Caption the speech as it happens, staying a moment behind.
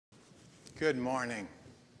Good morning.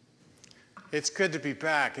 It's good to be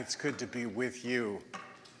back. It's good to be with you.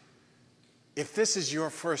 If this is your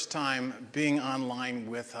first time being online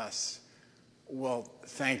with us, well,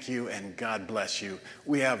 thank you and God bless you.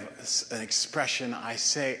 We have an expression I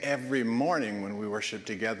say every morning when we worship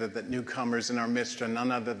together, that newcomers in our midst are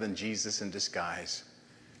none other than Jesus in disguise.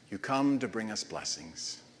 You come to bring us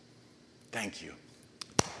blessings. Thank you.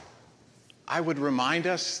 I would remind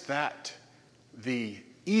us that the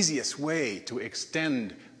easiest way to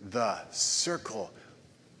extend the circle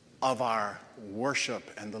of our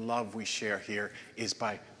worship and the love we share here is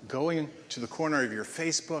by going to the corner of your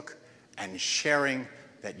Facebook and sharing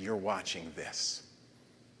that you're watching this.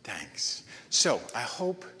 Thanks. So I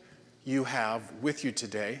hope you have with you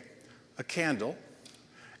today a candle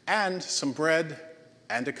and some bread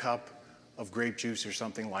and a cup of grape juice or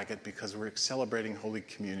something like it, because we're celebrating Holy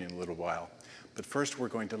Communion in a little while. But first we're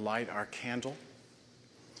going to light our candle.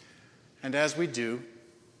 And as we do,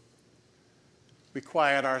 we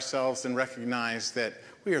quiet ourselves and recognize that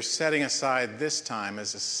we are setting aside this time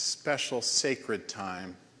as a special sacred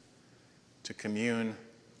time to commune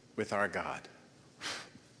with our God.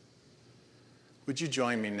 Would you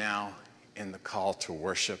join me now in the call to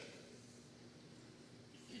worship?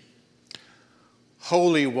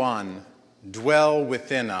 Holy One, dwell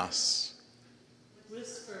within us.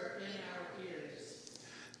 Whisper in our ears.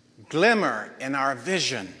 Glimmer in our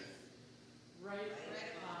vision.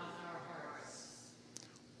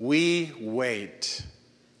 We wait.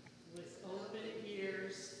 With open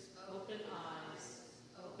ears, open eyes,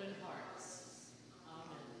 open hearts.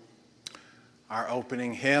 Amen. Our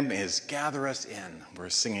opening hymn is Gather Us In. We're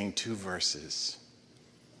singing 2 verses.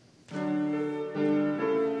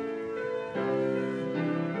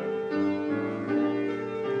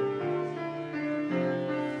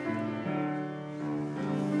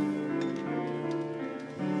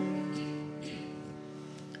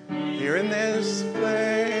 Here in this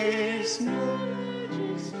place,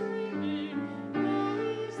 Magic streaming,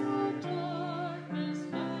 as the darkness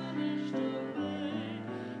vanished away.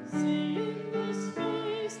 Seeing this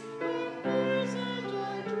face, our fears and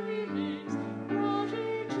our dreamings, brought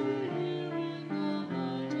here to you in the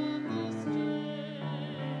light of this day.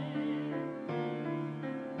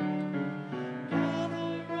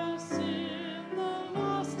 Gather us in, the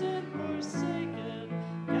lost and forsaken.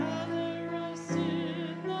 Gather us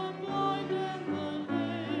in, the blind and the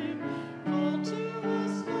lame. Call to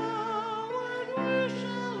us now, and we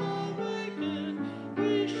shall awaken.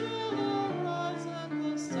 We shall arise at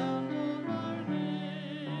the sound of our name.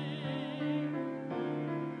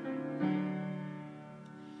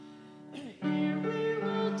 Here we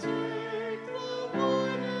will take the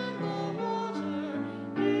wine and the water.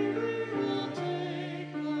 Here we will take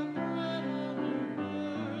the bread of new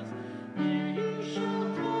birth. Here you shall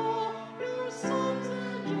call your sons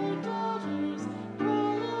and your daughters.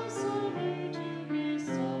 Call us anew to be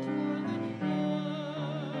salt for the earth.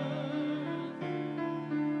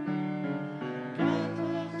 Give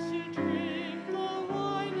us to drink the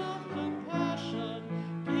wine of compassion.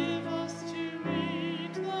 Give us to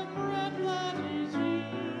eat the bread that is you.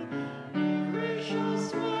 Nourish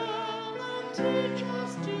us well and teach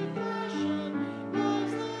us to passion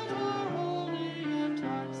lives that are holy and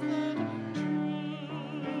hearts that are true.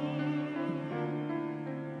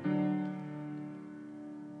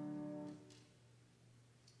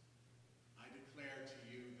 I declare to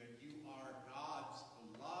you that you are God's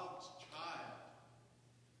beloved child.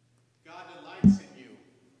 God delights in you.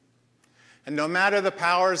 And no matter the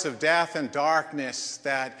powers of death and darkness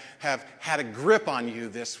that have had a grip on you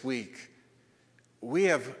this week, we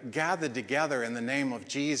have gathered together in the name of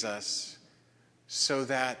Jesus so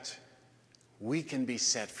that we can be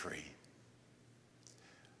set free.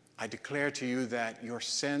 I declare to you that your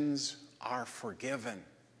sins are forgiven.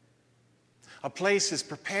 A place is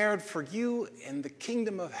prepared for you in the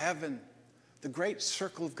kingdom of heaven, the great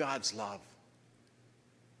circle of God's love.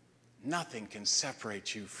 Nothing can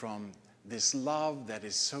separate you from this love that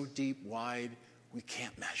is so deep, wide, we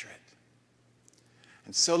can't measure it.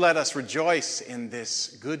 And so let us rejoice in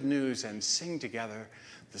this good news and sing together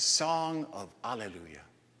the song of Alleluia.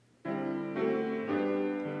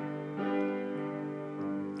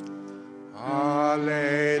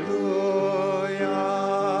 Alleluia.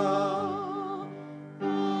 Alleluia.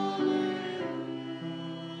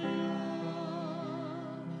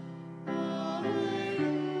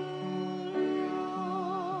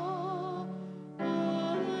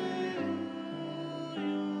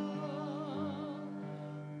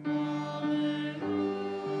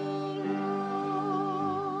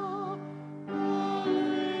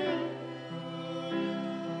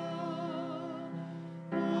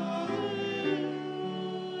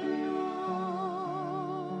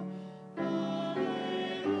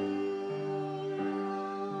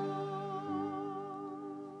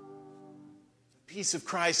 peace of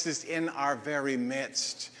Christ is in our very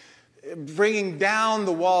midst, bringing down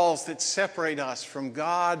the walls that separate us from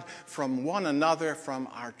God, from one another, from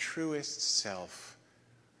our truest self.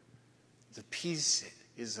 The peace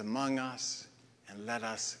is among us, and let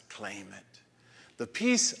us claim it. The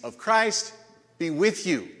peace of Christ be with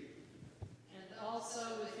you. And also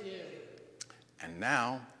with you. And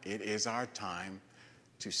now it is our time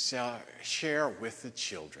to share with the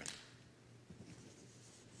children.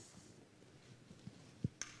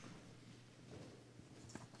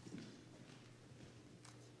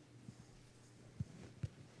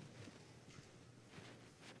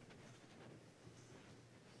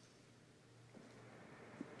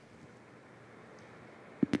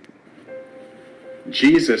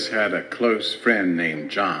 Jesus had a close friend named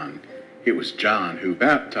John. It was John who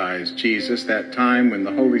baptized Jesus that time when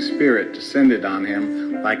the Holy Spirit descended on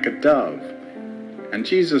him like a dove. And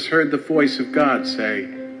Jesus heard the voice of God say,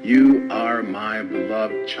 "You are my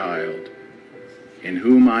beloved child, in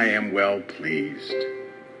whom I am well pleased."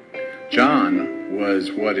 John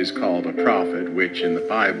was what is called a prophet, which in the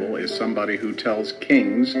Bible is somebody who tells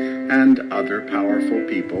kings and other powerful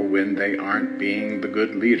people when they aren't being the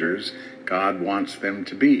good leaders God wants them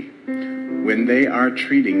to be, when they are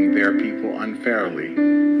treating their people unfairly,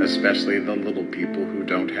 especially the little people who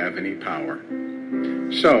don't have any power.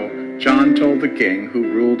 So John told the king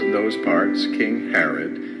who ruled in those parts, King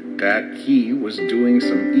Herod, that he was doing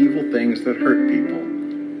some evil things that hurt people.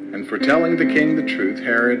 And for telling the king the truth,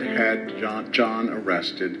 Herod had John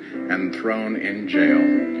arrested and thrown in jail,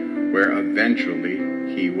 where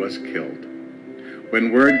eventually he was killed.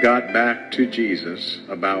 When word got back to Jesus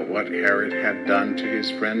about what Herod had done to his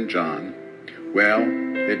friend John, well,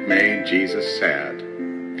 it made Jesus sad.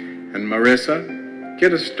 And Marissa,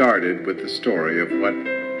 get us started with the story of what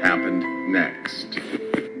happened next.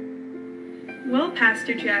 Well,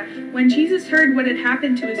 Pastor Jeff, when Jesus heard what had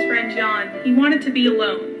happened to his friend John, he wanted to be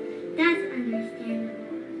alone. That's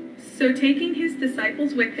understandable. So taking his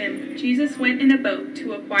disciples with him, Jesus went in a boat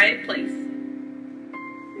to a quiet place.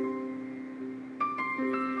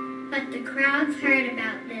 But the crowds heard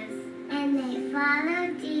about this, and they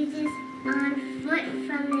followed Jesus on foot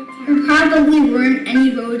from the town. There probably weren't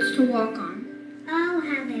any roads to walk on. Oh,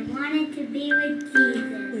 how they wanted to be with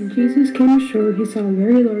Jesus. When Jesus came ashore, he saw a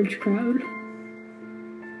very large crowd.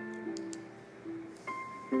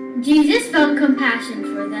 Jesus felt compassion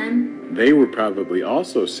for them. They were probably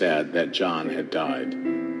also sad that John had died.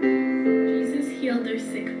 Jesus healed their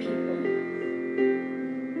sick people.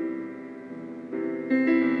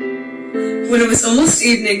 When it was almost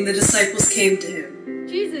evening, the disciples came to him.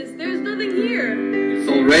 Jesus, there's nothing here. It's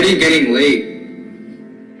already getting late.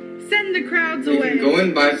 Send the crowds We away. can go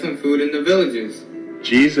and buy some food in the villages.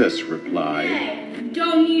 Jesus replied, Hey, you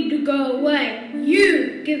don't need to go away.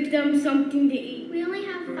 You give them something to eat. We only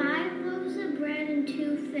have 5 loaves of bread and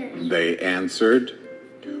 2 fish. They answered.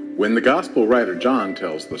 When the gospel writer John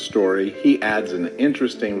tells the story, he adds an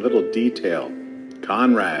interesting little detail.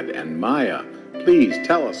 Conrad and Maya, please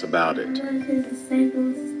tell us about it. One of his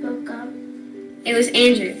disciples spoke up. It was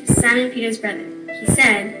Andrew, Simon Peter's brother. He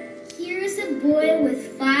said, Here is a boy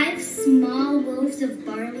with 5 small loaves of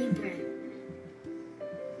barley bread.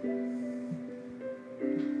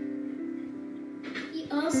 He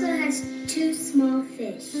also has 2 small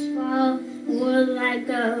fish. well, where will I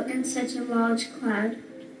go in such a large crowd?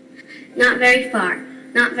 Not very far.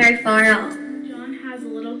 Not very far at all. John has a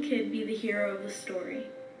little kid be the hero of the story.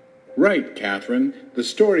 Right, Catherine. The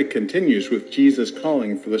story continues with Jesus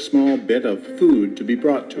calling for the small bit of food to be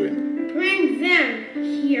brought to him. Bring them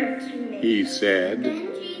here to me. He said,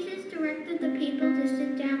 Then Jesus directed the people to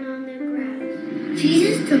sit down on the grass.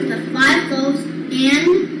 Jesus took the 5 loaves and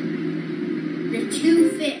the 2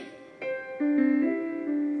 fish.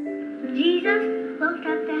 Jesus looked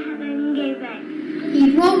up to heaven and gave thanks.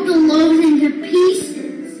 He broke the loaves into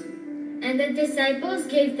pieces, and the disciples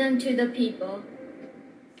gave them to the people.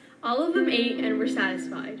 All of them ate and were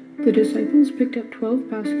satisfied. The disciples picked up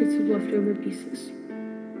 12 baskets of leftover pieces.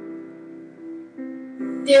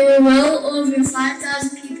 There were well over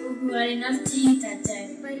 5,000 people who had enough to eat that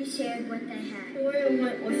day. Everybody shared what they had. Or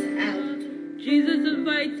went without. Jesus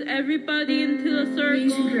invites everybody into the circle.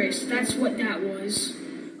 Amazing grace, that's what that was.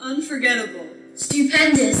 Unforgettable.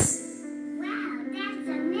 Stupendous. Wow, that's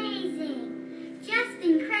amazing. Just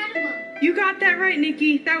incredible. You got that right,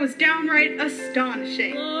 Nikki. That was downright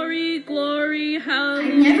astonishing. Glory, glory, I've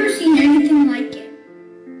hallelujah. never seen anything like it.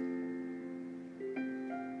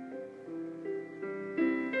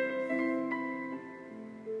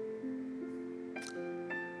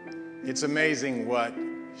 It's amazing what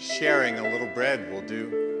sharing a little bread will do.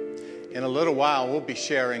 In a little while, we'll be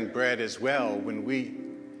sharing bread as well when we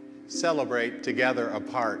celebrate together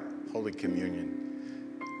apart Holy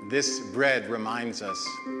Communion. This bread reminds us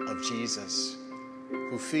of Jesus,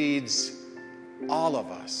 who feeds all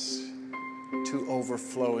of us to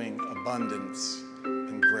overflowing abundance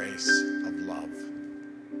and grace of love.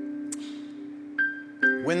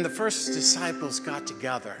 When the first disciples got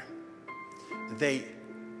together, they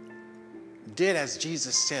did as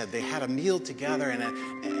Jesus said. They had a meal together,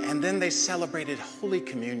 and then they celebrated Holy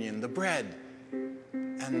Communion, the bread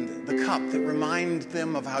and the cup that remind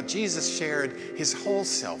them of how Jesus shared his whole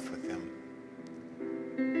self with them.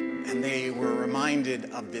 And they were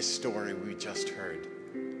reminded of this story we just heard,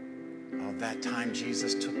 of that time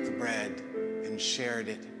Jesus took the bread and shared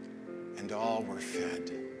it, and all were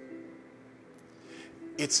fed.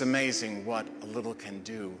 It's amazing what a little can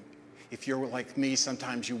do. If you're like me,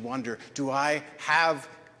 sometimes you wonder, do I have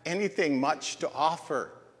anything much to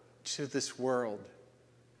offer to this world?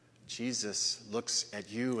 Jesus looks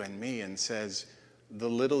at you and me and says, the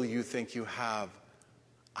little you think you have,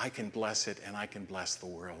 I can bless it, and I can bless the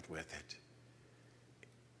world with it.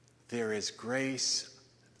 There is grace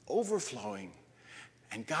overflowing,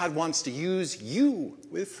 and God wants to use you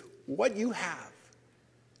with what you have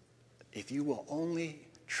if you will only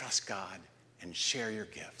trust God and share your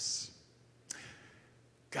gifts.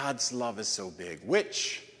 God's love is so big,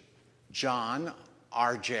 which John,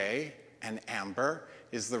 RJ, and Amber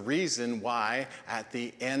is the reason why at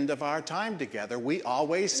the end of our time together, we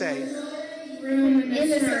always say, Room in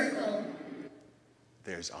the circle.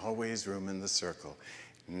 There's always room in the circle.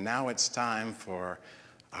 Now it's time for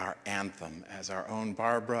our anthem, as our own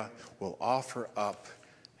Barbara will offer up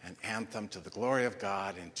an anthem to the glory of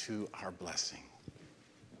God and to our blessing.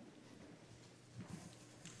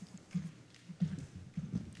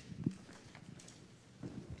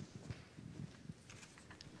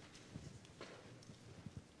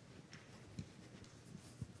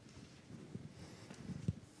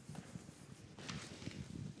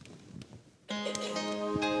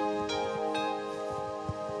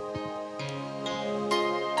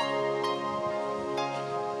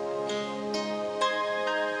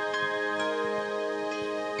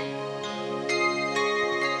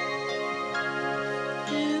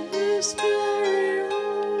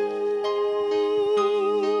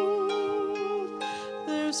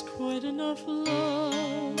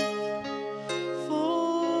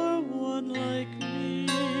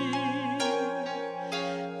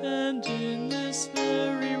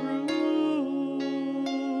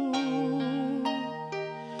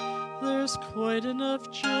 Quite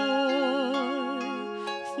enough joy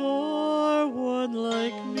for one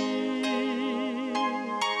like me,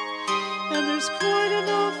 and there's quite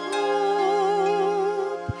enough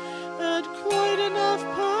hope and quite enough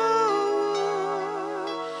power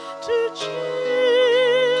to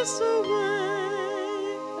chase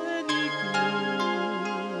away any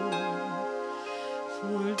gloom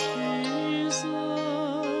for Jesus,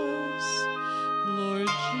 Lord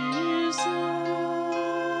Jesus.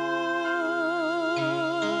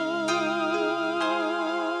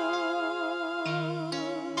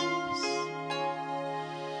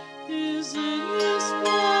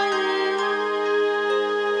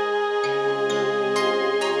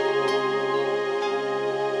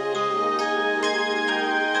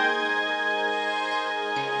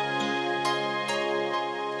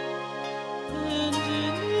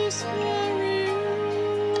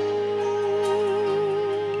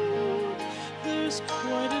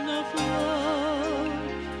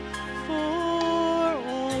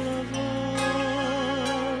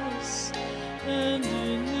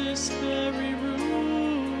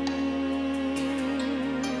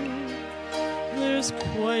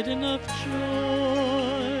 Quite enough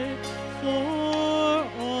joy for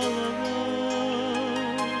all of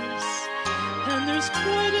us, and there's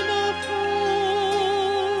quite enough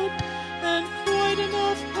hope and quite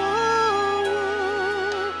enough power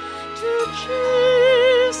to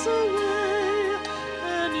chase away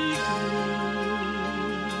any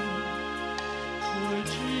gloom for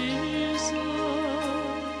Jesus,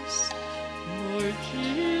 Lord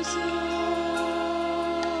Jesus.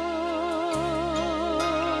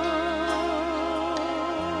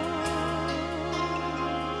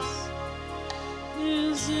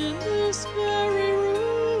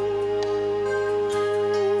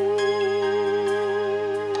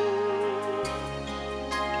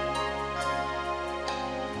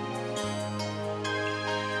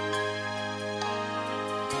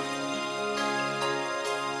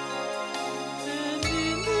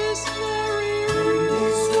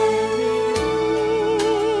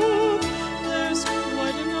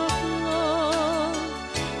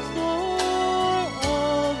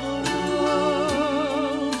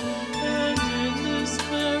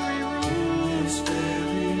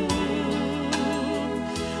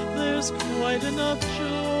 quite enough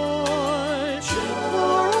joy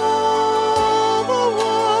for all the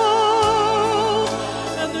world,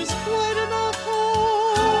 and there's quite enough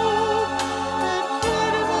hope and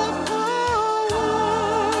quite enough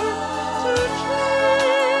power to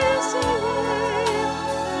chase away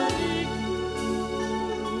any gloom.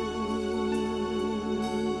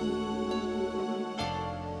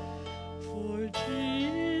 For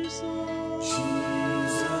Jesus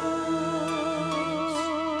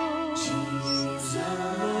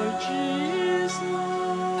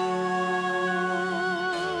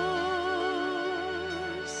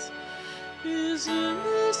is in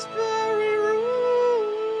this very room.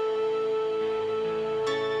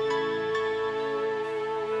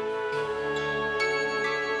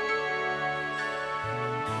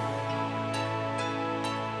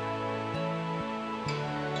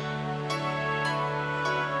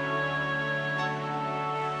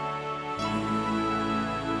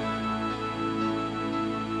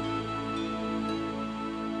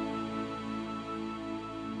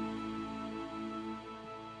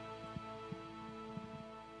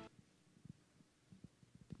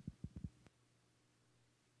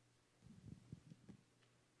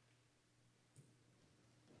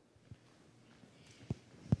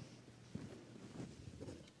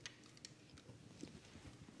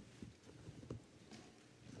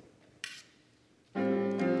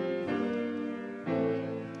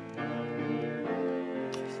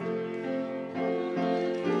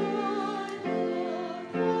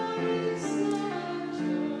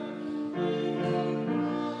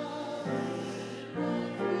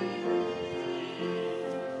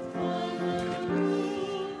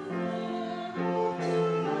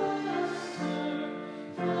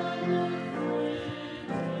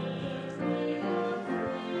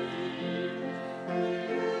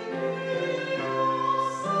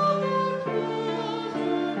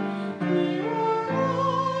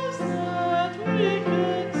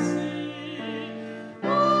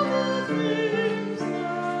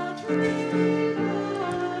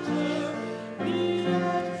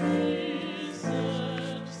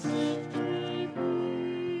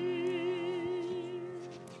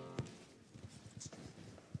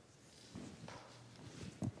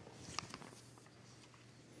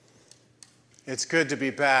 It's good to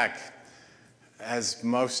be back. As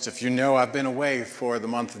most of you know, I've been away for the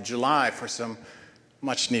month of July for some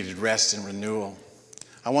much-needed rest and renewal.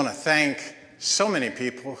 I want to thank so many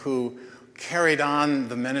people who carried on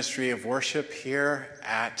the ministry of worship here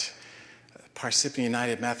at Parsippany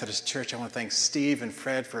United Methodist Church. I want to thank Steve and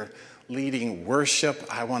Fred for leading worship.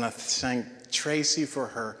 I want to thank Tracy for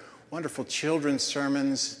her wonderful children's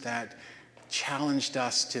sermons that challenged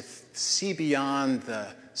us to see beyond the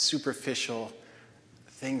superficial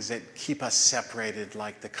things that keep us separated,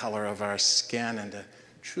 like the color of our skin, and to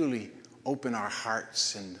truly open our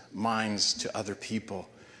hearts and minds to other people.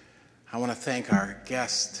 I want to thank our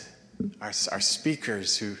guests, our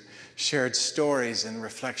speakers who shared stories and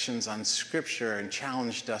reflections on Scripture and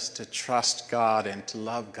challenged us to trust God and to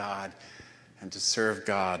love God and to serve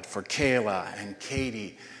God. For Kayla and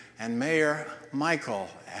Katie and Mayor Michael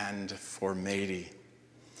and for Mady.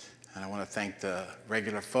 And I want to thank the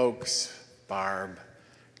regular folks, Barb,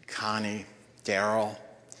 Connie, Daryl,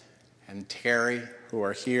 and Terry, who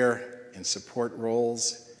are here in support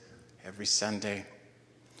roles every Sunday.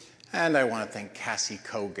 And I want to thank Cassie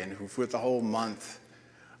Cogan, who for the whole month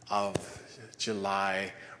of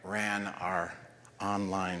July ran our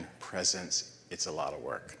online presence. It's a lot of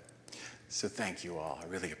work. So thank you all. I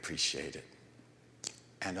really appreciate it.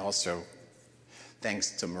 And also,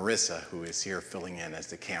 thanks to Marissa, who is here filling in as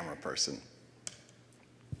the camera person.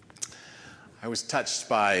 I was touched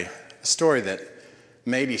by a story that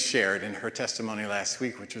Mady shared in her testimony last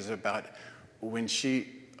week, which was about when she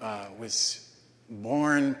was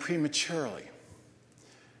born prematurely.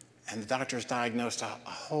 And the doctors diagnosed a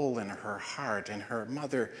hole in her heart, and her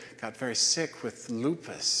mother got very sick with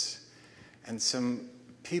lupus. And some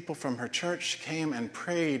people from her church came and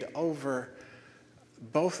prayed over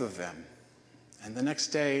both of them. And the next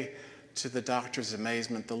day, to the doctor's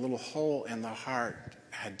amazement, the little hole in the heart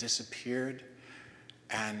had disappeared,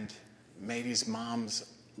 and Mady's mom's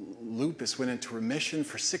lupus went into remission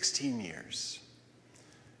for 16 years.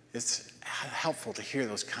 It's helpful to hear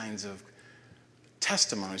those kinds of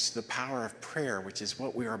testimonies to the power of prayer, which is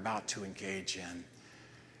what we are about to engage in.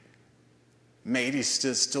 Mady's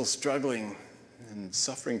still struggling and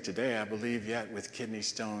suffering today, I believe, yet with kidney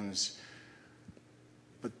stones.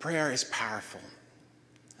 But prayer is powerful.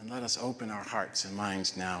 And let us open our hearts and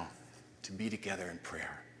minds now to be together in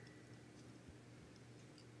prayer.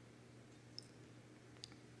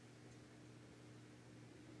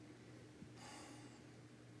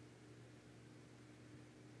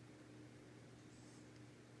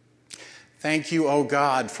 Thank you, O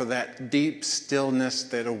God, for that deep stillness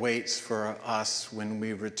that awaits for us when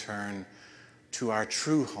we return to our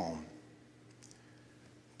true home,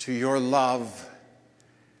 to your love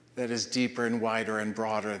that is deeper and wider and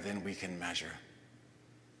broader than we can measure,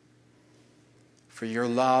 for your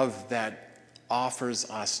love that offers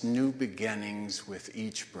us new beginnings with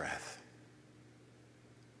each breath.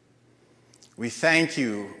 We thank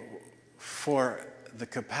you for the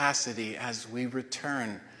capacity as we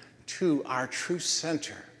return to our true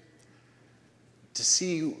center to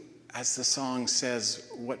see, as the song says,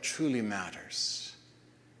 what truly matters.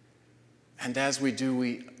 And as we do,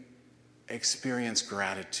 we experience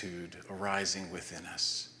gratitude arising within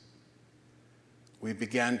us. We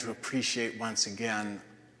begin to appreciate once again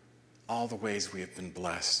all the ways we have been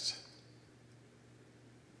blessed.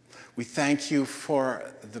 We thank you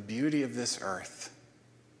for the beauty of this earth.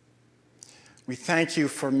 We thank you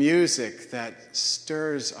for music that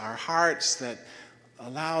stirs our hearts, that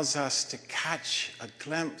allows us to catch a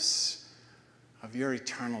glimpse of your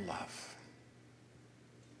eternal love.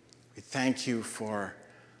 We thank you for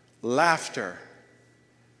laughter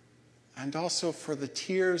and also for the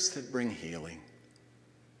tears that bring healing.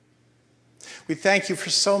 We thank you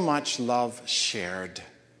for so much love shared,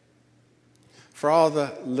 for all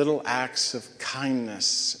the little acts of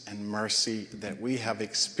kindness and mercy that we have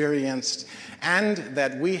experienced and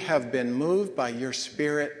that we have been moved by your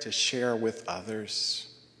Spirit to share with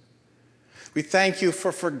others. We thank you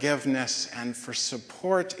for forgiveness and for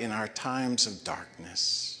support in our times of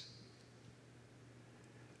darkness.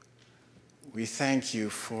 We thank you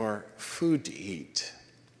for food to eat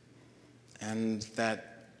and that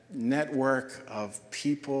network of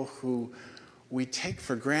people who we take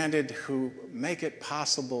for granted, who make it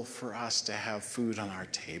possible for us to have food on our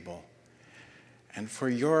table, and for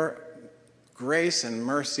your grace and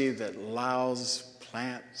mercy that allows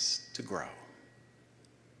plants to grow.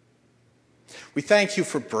 We thank you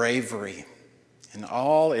for bravery in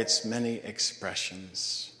all its many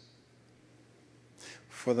expressions,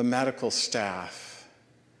 for the medical staff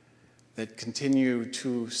that continue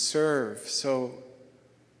to serve so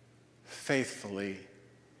faithfully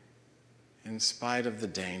in spite of the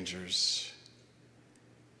dangers.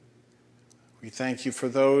 We thank you for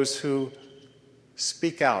those who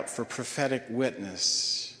speak out for prophetic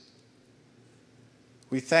witness.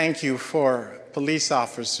 We thank you for police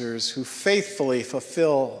officers who faithfully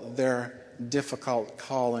fulfill their difficult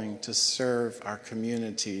calling to serve our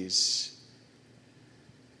communities.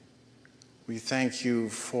 We thank you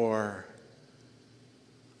for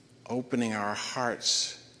opening our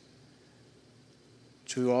hearts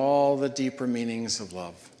to all the deeper meanings of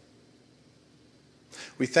love.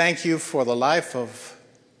 We thank you for the life of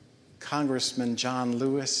Congressman John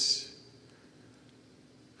Lewis,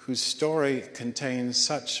 whose story contains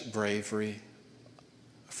such bravery,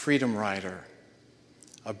 a freedom rider,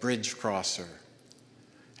 a bridge crosser,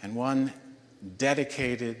 and one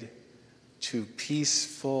dedicated to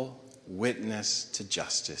peaceful witness to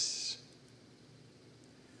justice.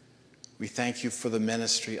 We thank you for the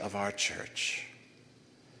ministry of our church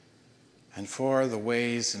and for the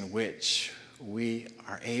ways in which we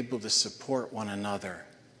are able to support one another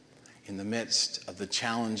in the midst of the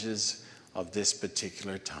challenges of this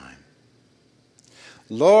particular time.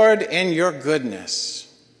 Lord, in your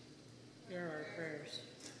goodness, hear our prayers.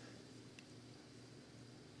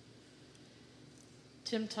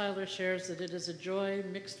 Tim Tyler shares that it is a joy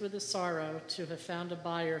mixed with a sorrow to have found a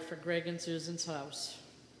buyer for Greg and Susan's house.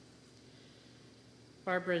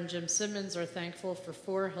 Barbara and Jim Simmons are thankful for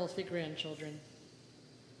 4 healthy grandchildren.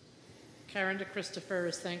 Karen DeChristopher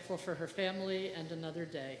is thankful for her family and another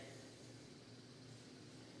day.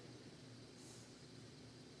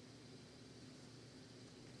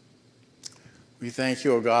 we thank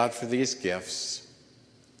you, O God, for these gifts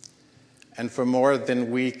and for more than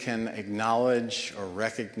we can acknowledge or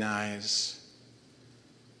recognize.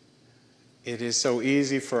 It is so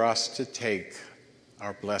easy for us to take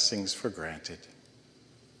our blessings for granted.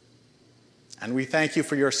 And we thank you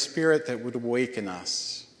for your Spirit that would awaken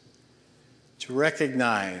us to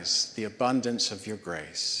recognize the abundance of your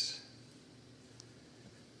grace,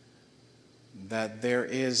 that there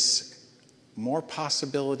is more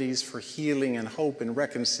possibilities for healing and hope and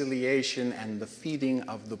reconciliation and the feeding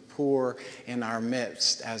of the poor in our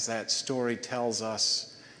midst, as that story tells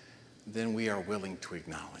us, than we are willing to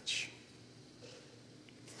acknowledge.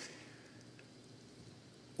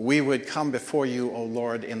 We would come before you, O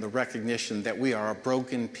Lord, in the recognition that we are a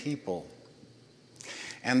broken people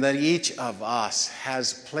and that each of us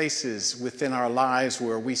has places within our lives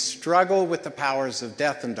where we struggle with the powers of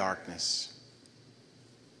death and darkness.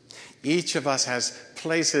 Each of us has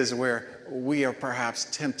places where we are perhaps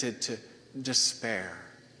tempted to despair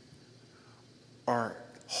or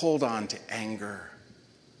hold on to anger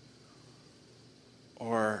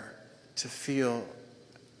or to feel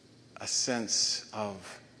a sense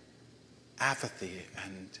of apathy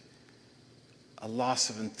and a loss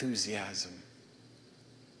of enthusiasm.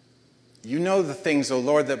 You know the things, O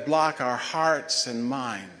Lord, that block our hearts and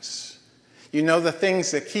minds. You know the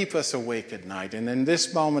things that keep us awake at night. And in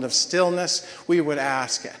this moment of stillness, we would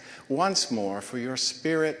ask once more for your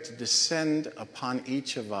Spirit to descend upon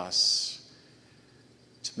each of us,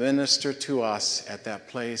 to minister to us at that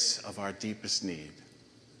place of our deepest need.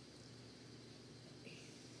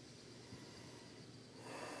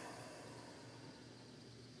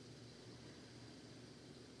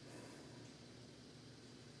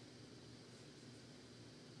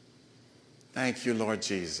 Thank you, Lord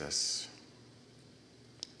Jesus,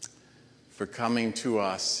 for coming to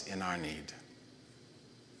us in our need.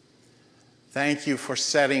 Thank you for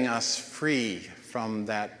setting us free from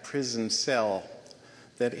that prison cell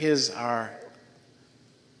that is our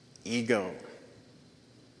ego,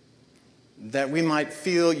 that we might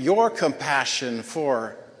feel your compassion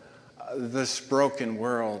for this broken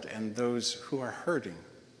world and those who are hurting.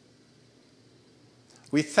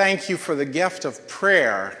 We thank you for the gift of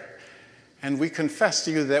prayer. And we confess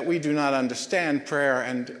to you that we do not understand prayer,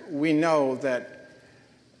 and we know that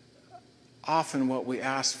often what we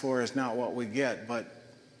ask for is not what we get, but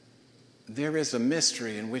there is a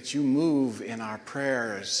mystery in which you move in our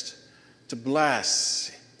prayers to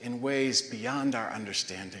bless in ways beyond our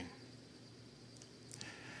understanding.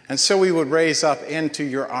 And so we would raise up into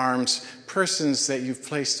your arms persons that you've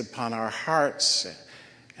placed upon our hearts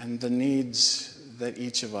and the needs that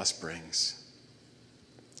each of us brings.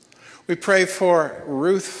 We pray for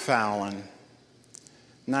Ruth Fallon,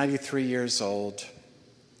 93 years old,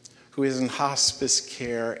 who is in hospice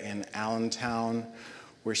care in Allentown,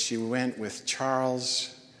 where she went with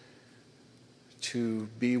Charles to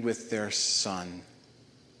be with their son.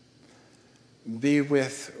 Be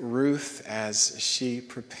with Ruth as she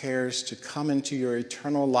prepares to come into your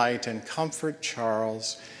eternal light, and comfort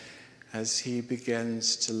Charles as he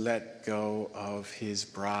begins to let go of his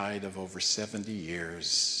bride of over 70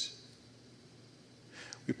 years.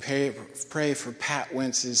 We pray for Pat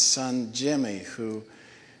Wentz's son, Jimmy, who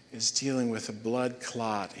is dealing with a blood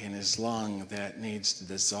clot in his lung that needs to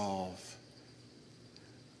dissolve.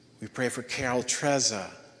 We pray for Carol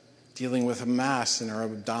Trezza, dealing with a mass in her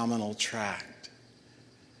abdominal tract.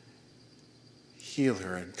 Heal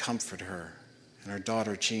her and comfort her, and her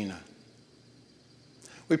daughter, Gina.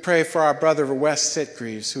 We pray for our brother Wes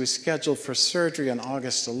Sitgreaves, who is scheduled for surgery on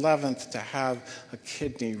August 11th to have a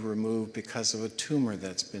kidney removed because of a tumor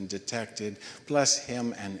that's been detected. Bless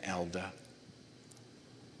him and Elda.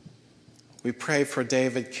 We pray for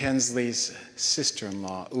David Kensley's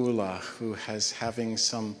sister-in-law, Ula, who is having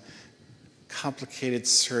some complicated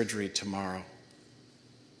surgery tomorrow.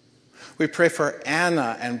 We pray for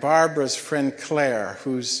Anna and Barbara's friend Claire,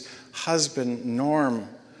 whose husband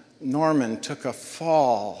Norman took a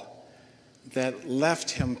fall that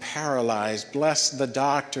left him paralyzed. Bless the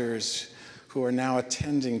doctors who are now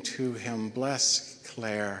attending to him. Bless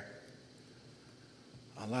Claire.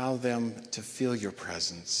 Allow them to feel your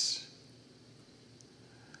presence.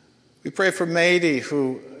 We pray for Mady,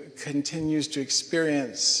 who continues to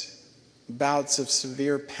experience bouts of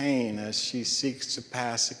severe pain as she seeks to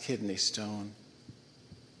pass a kidney stone.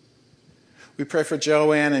 We pray for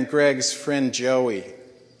Joanne and Greg's friend Joey,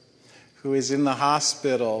 who is in the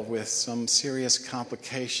hospital with some serious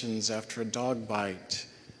complications after a dog bite.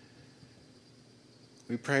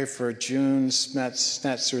 We pray for June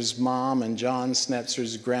Snetzer's mom and John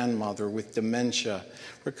Snetzer's grandmother with dementia,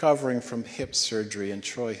 recovering from hip surgery in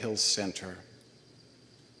Troy Hill Center.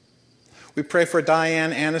 We pray for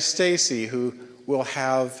Diane Anastasi, who will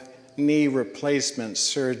have knee replacement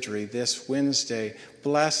surgery this Wednesday.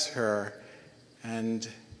 Bless her and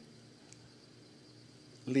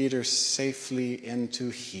lead her safely into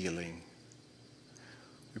healing.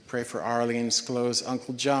 We pray for Arlene Sklo's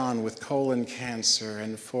Uncle John with colon cancer,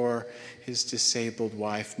 and for his disabled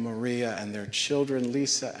wife Maria and their children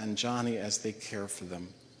Lisa and Johnny as they care for them.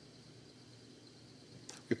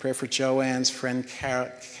 We pray for Joanne's friend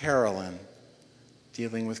Carolyn,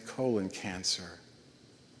 dealing with colon cancer.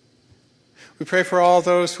 We pray for all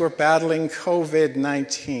those who are battling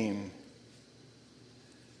COVID-19.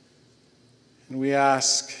 And we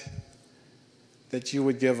ask that you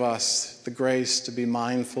would give us the grace to be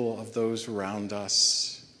mindful of those around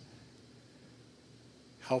us.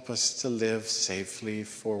 Help us to live safely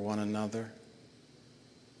for one another.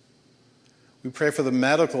 We pray for the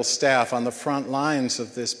medical staff on the front lines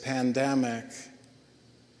of this pandemic,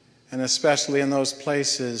 and especially in those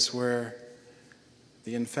places where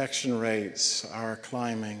the infection rates are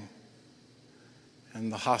climbing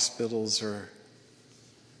and the hospitals are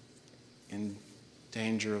in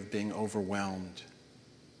danger of being overwhelmed.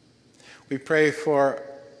 We pray for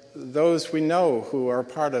those we know who are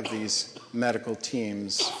part of these medical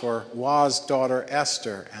teams, for Wa's daughter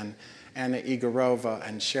Esther and Anna Igorova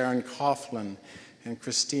and Sharon Coughlin and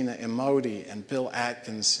Christina Emoti and Bill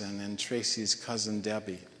Atkinson and Tracy's cousin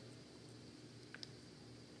Debbie.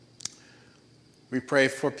 We pray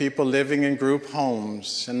for people living in group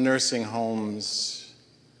homes and nursing homes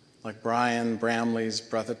like Brian Bramley's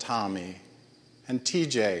brother Tommy and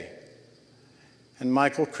TJ and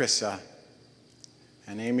Michael Krissa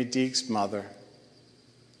and Amy Deek's mother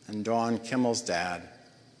and Dawn Kimmel's dad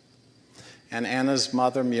and Anna's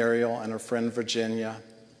mother, Muriel, and her friend, Virginia,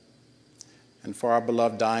 and for our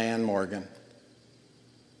beloved Diane Morgan.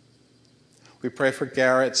 We pray for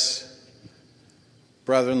Garrett's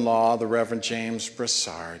brother-in-law, the Reverend James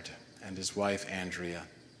Broussard, and his wife, Andrea.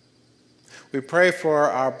 We pray for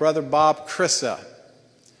our brother Bob Krissa,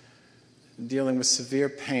 dealing with severe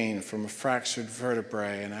pain from a fractured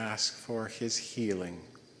vertebrae, and ask for his healing.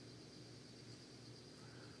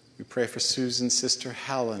 We pray for Susan's sister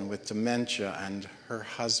Helen with dementia and her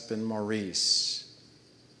husband Maurice.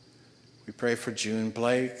 We pray for June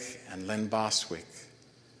Blake and Lynn Boswick,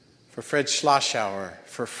 for Fred Schlossauer,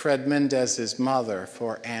 for Fred Mendez's mother,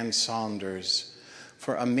 for Ann Saunders,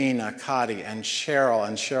 for Amina, Kadi, and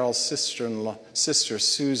Cheryl's sister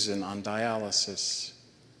Susan on dialysis.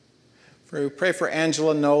 We pray for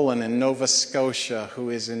Angela Nolan in Nova Scotia,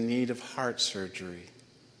 who is in need of heart surgery.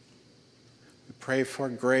 We pray for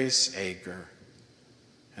Grace Ager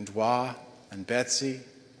and Wa and Betsy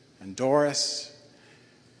and Doris.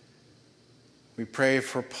 We pray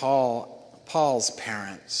for Paul's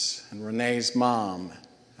parents and Renee's mom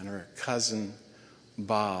and her cousin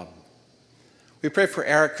Bob. We pray for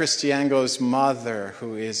Eric Cristiango's mother,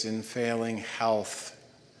 who is in failing health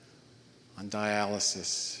on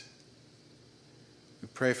dialysis. We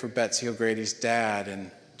pray for Betsy O'Grady's dad and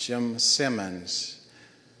Jim Simmons,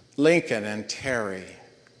 Lincoln and Terry.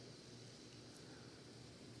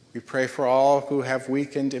 We pray for all who have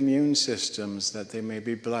weakened immune systems, that they may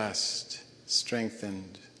be blessed,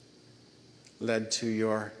 strengthened, led to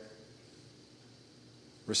your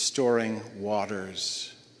restoring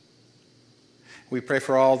waters. We pray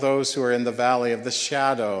for all those who are in the valley of the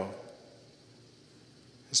shadow,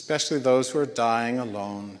 especially those who are dying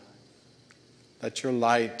alone. Let your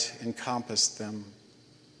light encompass them.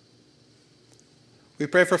 We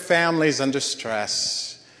pray for families under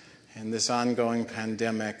stress in this ongoing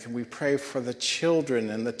pandemic. We pray for the children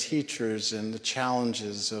and the teachers and the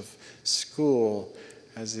challenges of school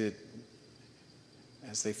as they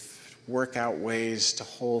work out ways to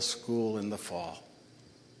hold school in the fall.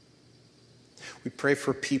 We pray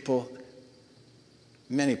for people,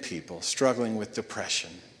 many people, struggling with depression,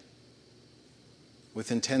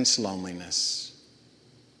 with intense loneliness.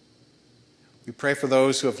 We pray for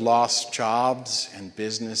those who have lost jobs and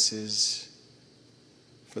businesses,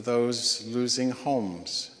 for those losing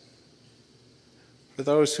homes, for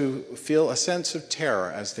those who feel a sense of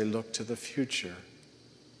terror as they look to the future.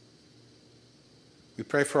 We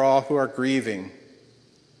pray for all who are grieving,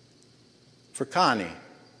 for Connie,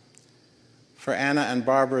 for Anna and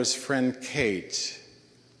Barbara's friend Kate,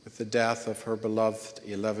 with the death of her beloved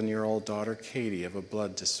 11-year-old daughter Katie of a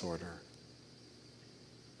blood disorder.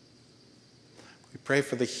 We pray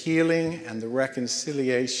for the healing and the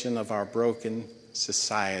reconciliation of our broken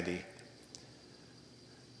society.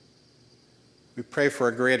 We pray for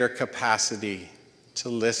a greater capacity to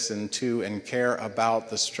listen to and care about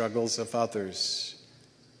the struggles of others,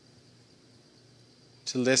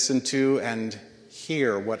 to listen to and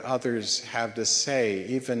hear what others have to say,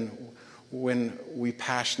 even when we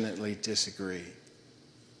passionately disagree.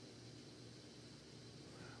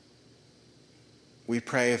 We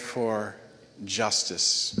pray for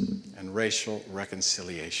justice and racial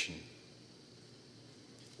reconciliation.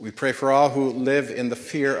 We pray for all who live in the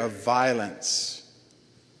fear of violence,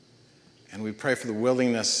 and we pray for the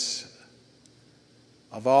willingness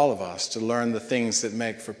of all of us to learn the things that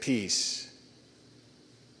make for peace.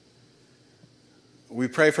 We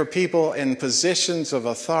pray for people in positions of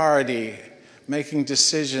authority making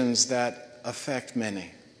decisions that affect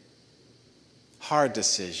many, hard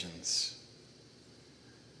decisions.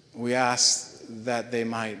 We ask that they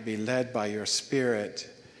might be led by your Spirit,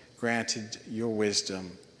 granted your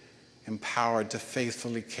wisdom, empowered to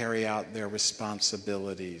faithfully carry out their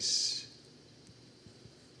responsibilities.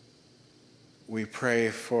 we pray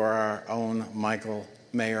for our own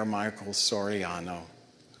Mayor Michael Soriano,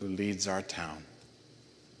 who leads our town.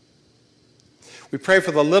 We pray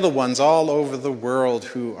for the little ones all over the world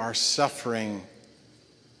who are suffering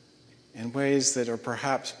in ways that are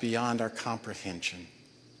perhaps beyond our comprehension.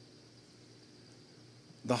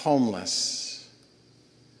 The homeless,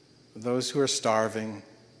 those who are starving,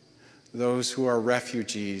 those who are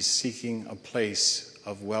refugees seeking a place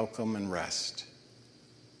of welcome and rest.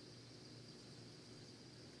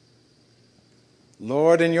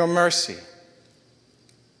 Lord, in your mercy,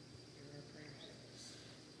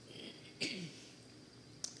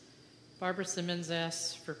 Barbara Simmons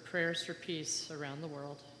asks for prayers for peace around the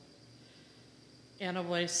world. Anna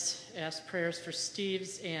Weiss asked prayers for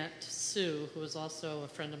Steve's aunt, Sue, who is also a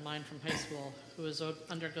friend of mine from high school, who is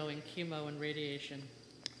undergoing chemo and radiation.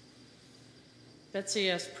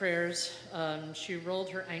 Betsy asked prayers. She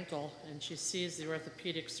rolled her ankle, and she sees the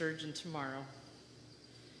orthopedic surgeon tomorrow.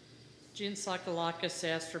 Jean Sakalakis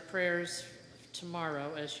asked for prayers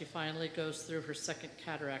tomorrow as she finally goes through her second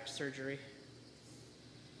cataract surgery.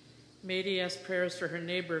 Mady asked prayers for her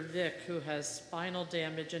neighbor, Vic, who has spinal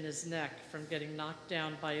damage in his neck from getting knocked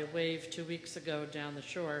down by a wave 2 weeks ago down the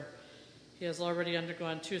shore. He has already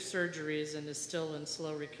undergone 2 surgeries and is still in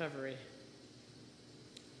slow recovery.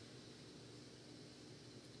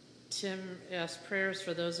 Tim asked prayers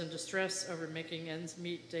for those in distress over making ends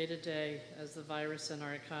meet day to day as the virus in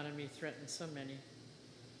our economy threatens so many.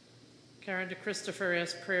 Karen DeChristopher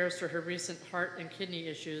asked prayers for her recent heart and kidney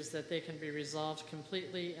issues that they can be resolved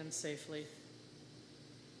completely and safely.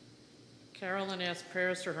 Carolyn asked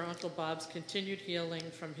prayers for her Uncle Bob's continued healing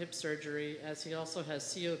from hip surgery, as he also has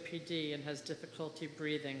COPD and has difficulty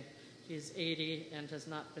breathing. He's 80 and has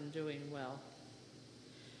not been doing well.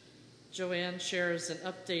 Joanne shares an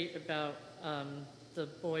update about the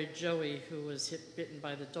boy Joey who was bitten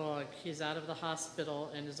by the dog. He's out of the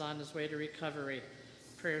hospital and is on his way to recovery.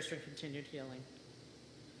 Prayers for continued healing.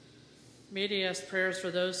 Mady asked prayers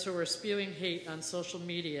for those who are spewing hate on social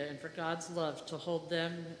media and for God's love to hold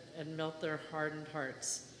them and melt their hardened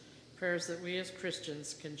hearts. Prayers that we as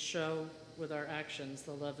Christians can show with our actions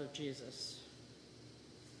the love of Jesus.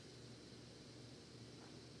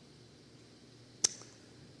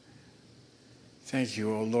 Thank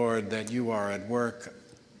you, O Lord, that you are at work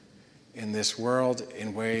in this world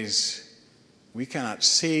in ways we cannot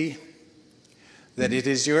see, that it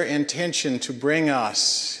is your intention to bring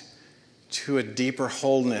us to a deeper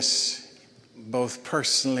wholeness, both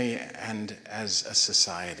personally and as a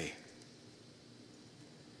society.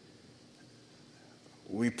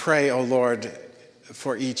 We pray, O Lord,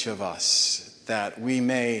 for each of us, that we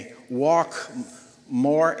may walk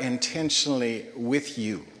more intentionally with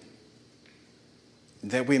you,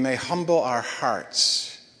 that we may humble our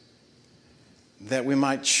hearts, that we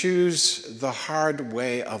might choose the hard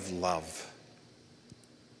way of love,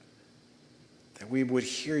 that we would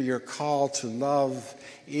hear your call to love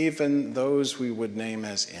even those we would name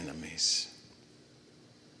as enemies.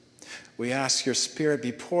 We ask your Spirit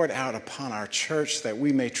be poured out upon our church, that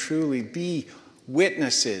we may truly be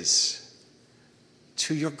witnesses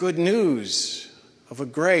to your good news of a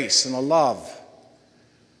grace and a love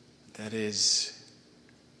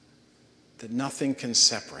that nothing can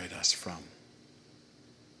separate us from.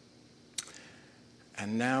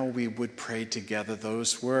 And now we would pray together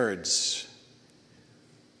those words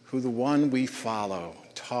who the one we follow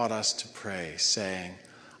taught us to pray, saying,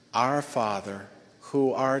 Our Father,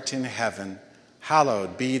 who art in heaven,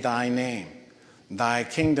 hallowed be thy name. Thy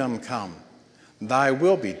kingdom come, thy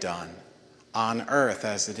will be done, on earth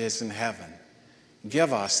as it is in heaven.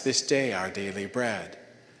 Give us this day our daily bread,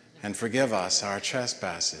 and forgive us our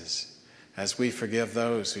trespasses, as we forgive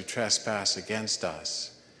those who trespass against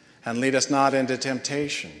us. And lead us not into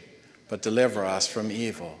temptation, but deliver us from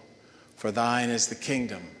evil. For thine is the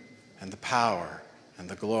kingdom, and the power, and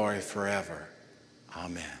the glory forever.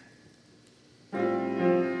 Amen.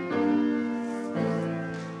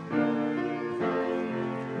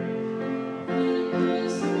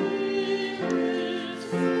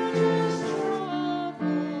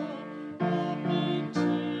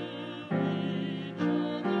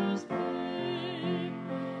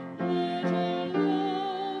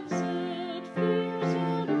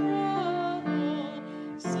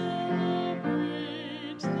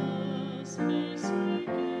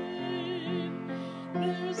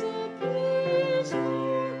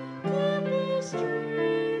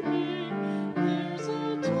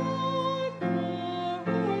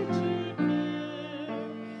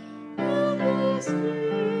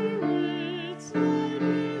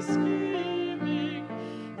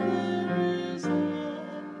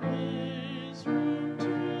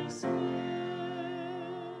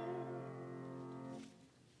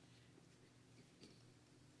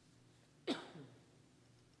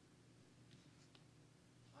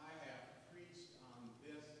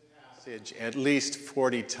 passage at least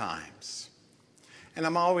 40 times. And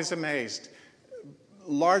I'm always amazed,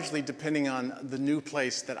 largely depending on the new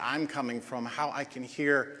place that I'm coming from, how I can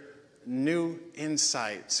hear new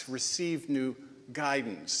insights, receive new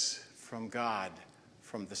guidance from God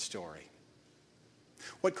from the story.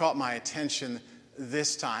 What caught my attention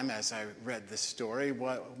this time as I read this story,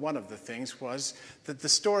 one of the things was that the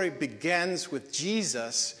story begins with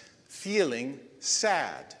Jesus feeling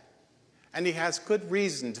sad. And he has good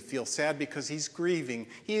reason to feel sad because he's grieving.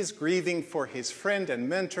 He is grieving for his friend and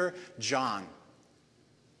mentor, John.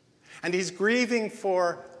 And he's grieving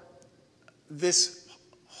for this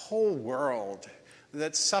whole world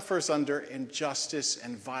that suffers under injustice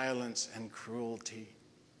and violence and cruelty.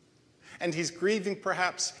 And he's grieving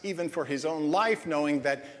perhaps even for his own life, knowing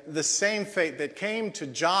that the same fate that came to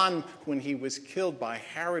John when he was killed by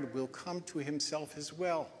Herod will come to himself as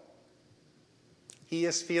well. He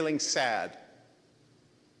is feeling sad.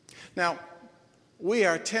 Now, we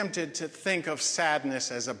are tempted to think of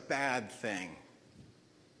sadness as a bad thing.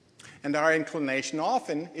 And our inclination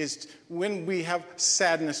often is, when we have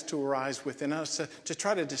sadness to arise within us, to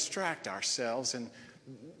try to distract ourselves and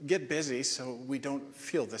get busy so we don't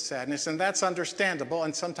feel the sadness. And that's understandable,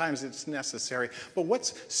 and sometimes it's necessary. But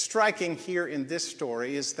what's striking here in this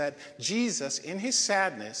story is that Jesus, in his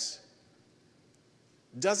sadness,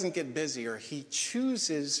 doesn't get busier. He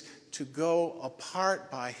chooses to go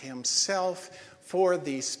apart by himself for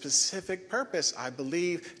the specific purpose, I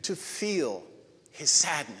believe, to feel his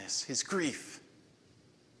sadness, his grief.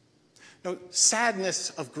 No, sadness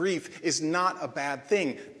of grief is not a bad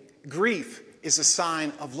thing. Grief is a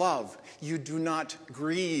sign of love. You do not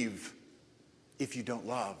grieve if you don't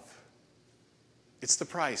love. It's the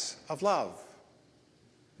price of love.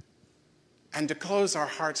 And to close our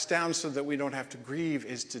hearts down so that we don't have to grieve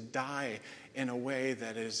is to die in a way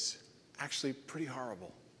that is actually pretty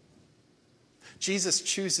horrible. Jesus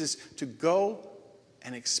chooses to go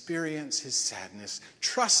and experience his sadness,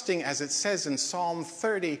 trusting, as it says in Psalm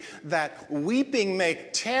 30, that weeping may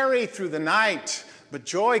tarry through the night, but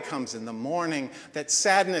joy comes in the morning, that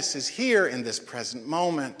sadness is here in this present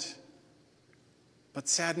moment. But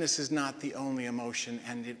sadness is not the only emotion,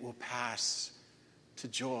 and it will pass to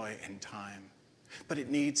joy in time. But it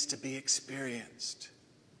needs to be experienced.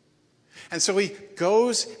 And so he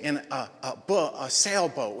goes in a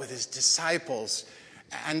sailboat with his disciples,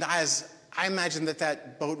 and as I imagine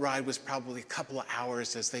that boat ride was probably a couple of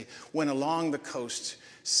hours as they went along the coast,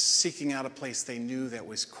 seeking out a place they knew that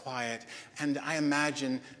was quiet. And I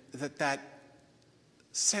imagine that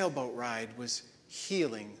sailboat ride was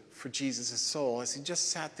healing for Jesus' soul as he just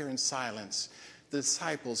sat there in silence. The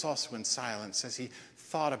disciples also in silence as he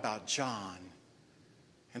thought about John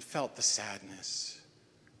and felt the sadness,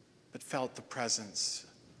 but felt the presence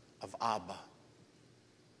of Abba.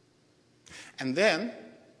 And then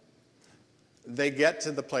they get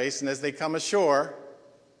to the place, and as they come ashore,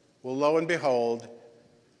 well, lo and behold,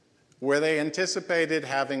 where they anticipated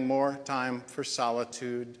having more time for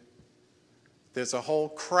solitude, there's a whole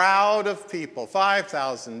crowd of people,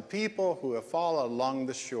 5,000 people who have followed along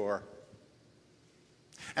the shore.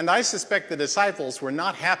 And I suspect the disciples were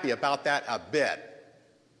not happy about that a bit.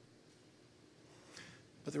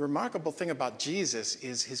 But the remarkable thing about Jesus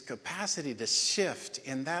is his capacity to shift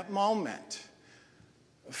in that moment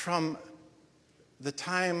from the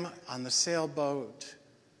time on the sailboat,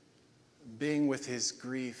 being with his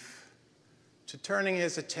grief, to turning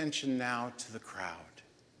his attention now to the crowd.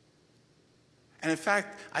 And in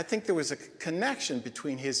fact, I think there was a connection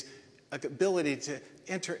between his ability to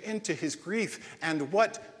enter into his grief and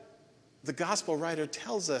what the gospel writer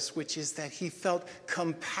tells us, which is that he felt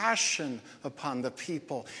compassion upon the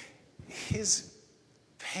people. His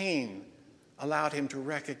pain allowed him to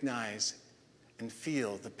recognize and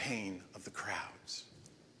feel the pain of the crowds.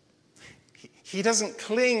 He doesn't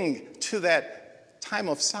cling to that time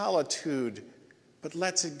of solitude, but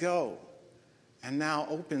lets it go, and now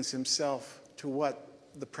opens himself to what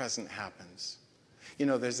the present happens. You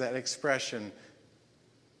know, there's that expression,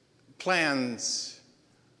 plans.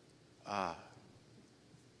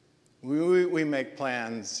 We make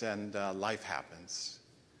plans and life happens.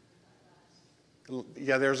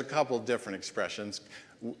 Yeah, there's a couple of different expressions.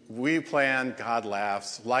 We plan, God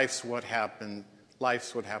laughs. Life's what happens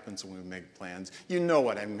when we make plans. You know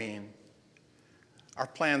what I mean. Our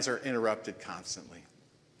plans are interrupted constantly.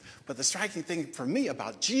 But the striking thing for me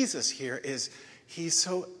about Jesus here is he's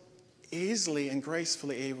so easily and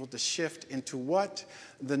gracefully able to shift into what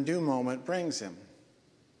the new moment brings him.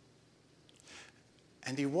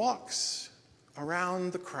 And he walks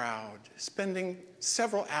around the crowd, spending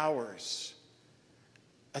several hours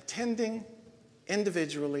attending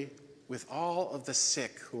individually with all of the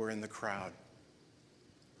sick who are in the crowd.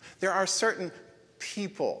 There are certain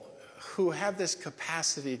people who have this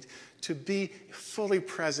capacity to be fully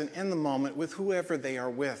present in the moment with whoever they are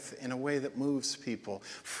with in a way that moves people.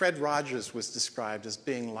 Fred Rogers was described as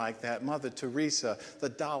being like that. Mother Teresa, the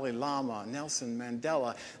Dalai Lama, Nelson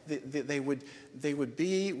Mandela, they would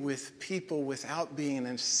be with people without being in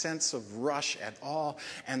a sense of rush at all,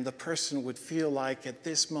 and the person would feel like, at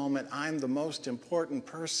this moment, I'm the most important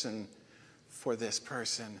person for this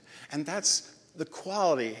person. And that's the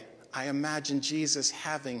quality I imagine Jesus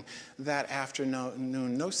having that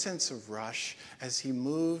afternoon. No sense of rush as he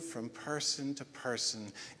moved from person to person,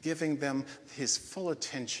 giving them his full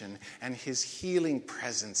attention and his healing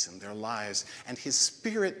presence in their lives. And his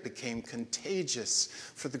spirit became contagious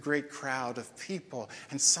for the great crowd of people,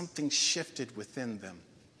 and something shifted within them.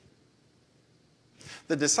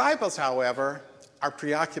 The disciples, however, are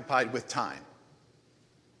preoccupied with time.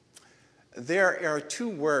 There are two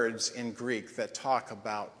words in Greek that talk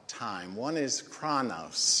about time. One is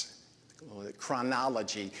chronos,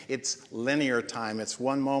 chronology. It's linear time. It's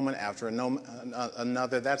one moment after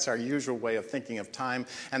another. That's our usual way of thinking of time.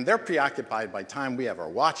 And they're preoccupied by time. We have our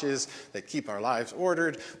watches that keep our lives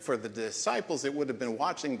ordered. For the disciples, it would have been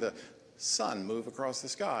watching the sun move across the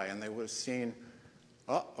sky, and they would have seen,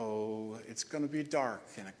 uh-oh, it's going to be dark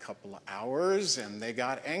in a couple of hours, and they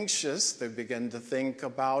got anxious. They began to think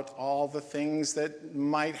about all the things that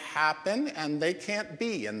might happen, and they can't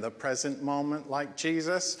be in the present moment like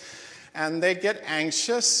Jesus. And they get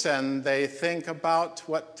anxious, and they think about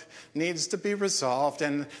what needs to be resolved,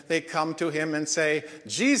 and they come to him and say,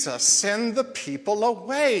 Jesus, send the people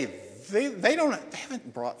away. They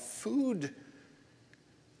haven't brought food.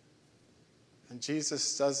 And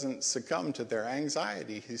Jesus doesn't succumb to their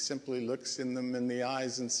anxiety. He simply looks them in the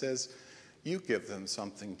eyes and says, you give them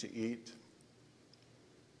something to eat.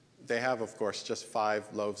 They have, of course, just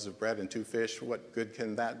 5 loaves of bread and 2 fish. What good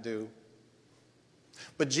can that do?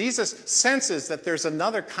 But Jesus senses that there's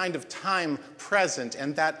another kind of time present,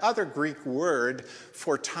 and that other Greek word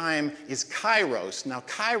for time is kairos. Now,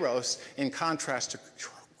 kairos, in contrast to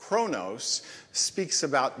chronos, speaks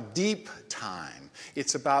about deep time.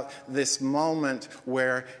 It's about this moment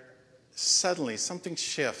where suddenly something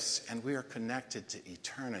shifts and we are connected to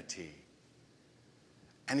eternity.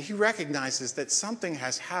 And he recognizes that something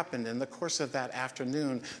has happened in the course of that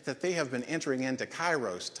afternoon, that they have been entering into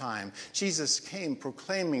kairos time. Jesus came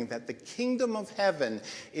proclaiming that the kingdom of heaven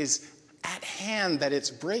is at hand, that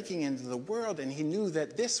it's breaking into the world, and he knew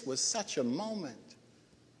that this was such a moment.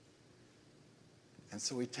 And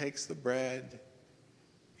so he takes the bread,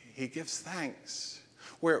 he gives thanks.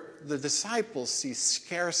 Where the disciples see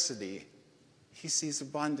scarcity, he sees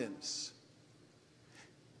abundance.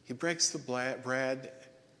 He breaks the bread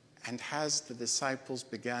and has the disciples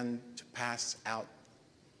begin to pass out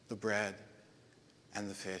the bread and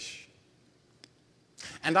the fish.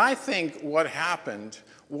 And I think what happened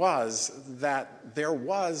was that there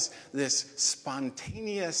was this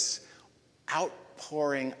spontaneous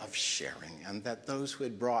outpouring of sharing, and that those who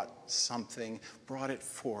had brought something brought it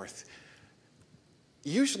forth.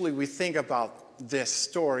 Usually we think about this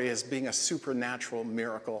story as being a supernatural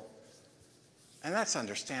miracle, and that's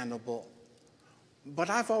understandable.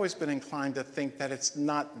 But I've always been inclined to think that it's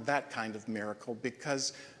not that kind of miracle,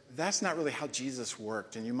 because that's not really how Jesus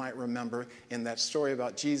worked. And you might remember in that story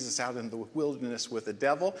about Jesus out in the wilderness with the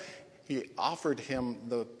devil, he offered him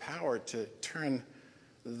the power to turn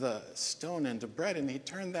the stone into bread, and he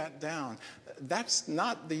turned that down. That's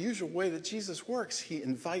not the usual way that Jesus works. He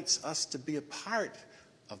invites us to be a part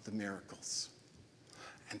of the miracles.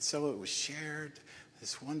 And so it was shared,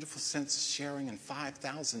 this wonderful sense of sharing, and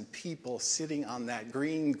 5,000 people sitting on that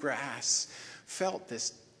green grass felt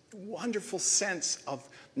this wonderful sense of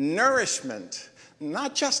nourishment,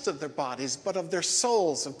 not just of their bodies, but of their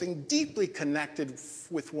souls, of being deeply connected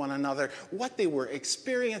with one another. What they were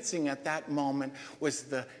experiencing at that moment was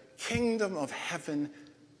the kingdom of heaven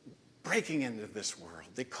breaking into this world.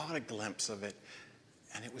 They caught a glimpse of it,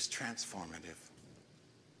 and it was transformative.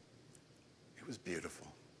 It was beautiful.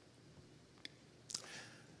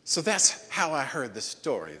 So that's how I heard the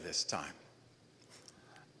story this time.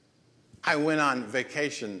 I went on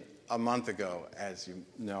vacation a month ago, as you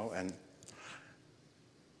know, and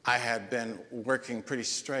I had been working pretty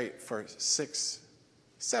straight for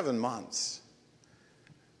 7 months.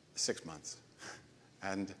 6 months.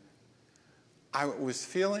 And I was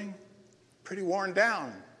feeling pretty worn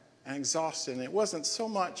down and exhausted. And it wasn't so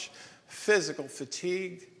much physical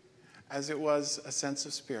fatigue as it was a sense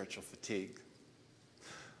of spiritual fatigue.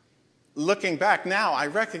 Looking back now, I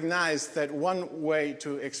recognize that one way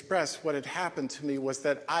to express what had happened to me was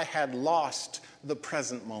that I had lost the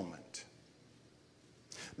present moment.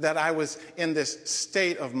 That I was in this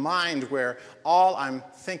state of mind where all I'm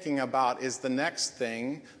thinking about is the next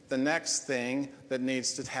thing that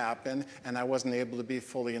needs to happen, and I wasn't able to be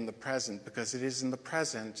fully in the present, because it is in the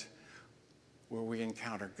present where we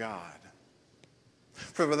encounter God.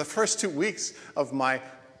 For the first 2 weeks of my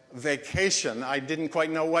vacation, I didn't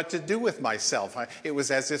quite know what to do with myself. It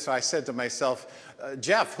was as if I said to myself,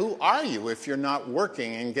 Jeff, who are you if you're not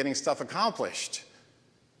working and getting stuff accomplished?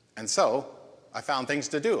 And so I found things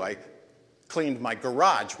to do. I cleaned my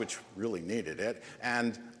garage, which really needed it,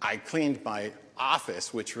 and I cleaned my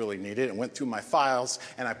office, which really needed it, and went through my files,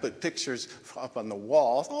 and I put pictures up on the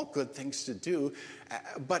walls, all good things to do.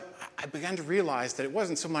 But I began to realize that it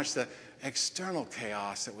wasn't so much the external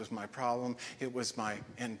chaos that was my problem, it was my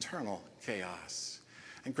internal chaos.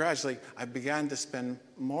 And gradually, I began to spend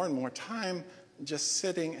more and more time just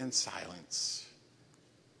sitting in silence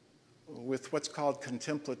with what's called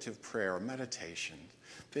contemplative prayer, or meditation,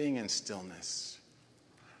 being in stillness,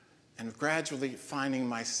 and gradually finding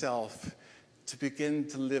myself to begin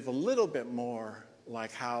to live a little bit more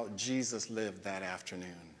like how Jesus lived that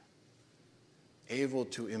afternoon, able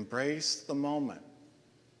to embrace the moment,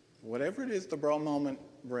 whatever it is the moment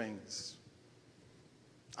brings.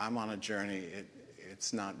 I'm on a journey.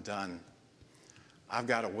 It's not done. I've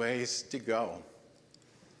got a ways to go.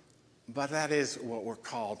 But that is what we're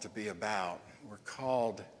called to be about. We're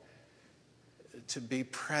called to be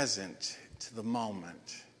present to the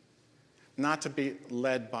moment. Not to be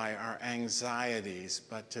led by our anxieties,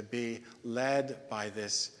 but to be led by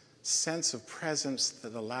this sense of presence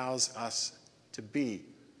that allows us to be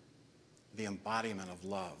the embodiment of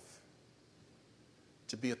love.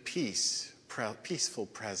 To be a peaceful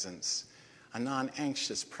presence, a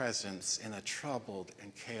non-anxious presence in a troubled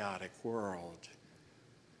and chaotic world.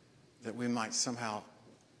 That we might somehow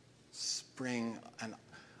spring an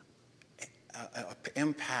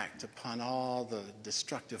impact upon all the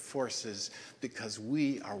destructive forces, because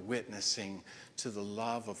we are witnessing to the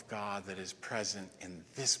love of God that is present in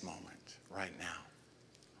this moment, right now.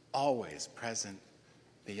 Always present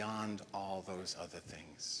beyond all those other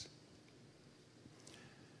things.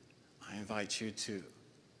 I invite you to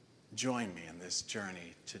join me in this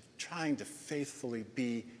journey to trying to faithfully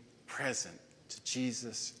be present to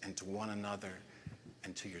Jesus and to one another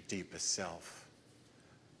and to your deepest self.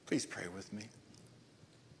 Please pray with me.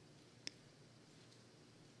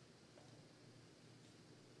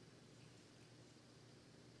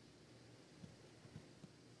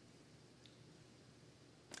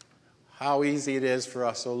 How easy it is for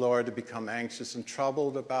us, O Lord, to become anxious and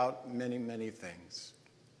troubled about many, many things.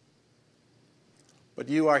 But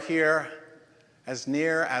you are here as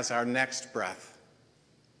near as our next breath.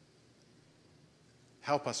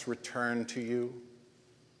 Help us return to you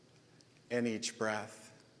in each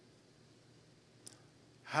breath.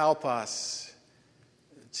 Help us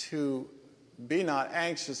to be not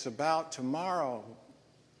anxious about tomorrow,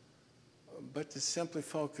 but to simply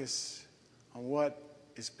focus on what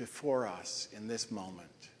is before us in this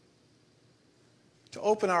moment. To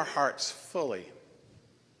open our hearts fully.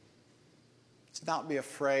 To not be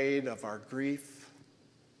afraid of our grief,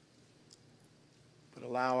 but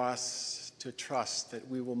allow us to trust that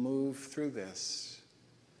we will move through this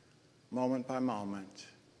moment by moment,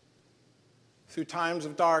 through times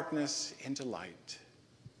of darkness into light,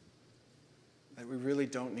 that we really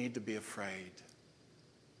don't need to be afraid,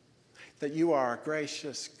 that you are a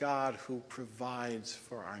gracious God who provides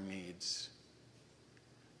for our needs,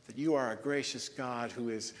 that you are a gracious God who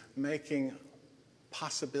is making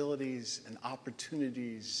possibilities and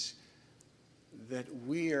opportunities that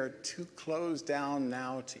we are too closed down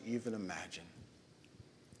now to even imagine.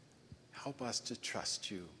 Help us to trust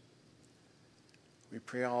you. We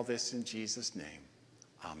pray all this in Jesus' name.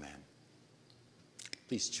 Amen.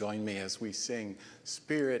 Please join me as we sing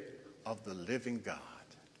Spirit of the Living God.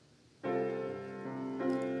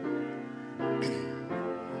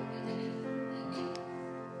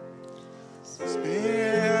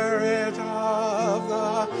 Spirit of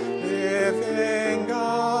the living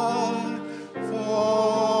God,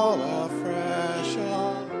 fall afresh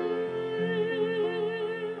on me.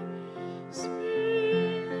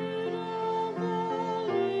 Spirit of the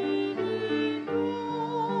living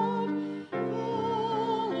God,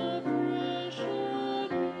 fall afresh on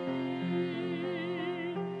me.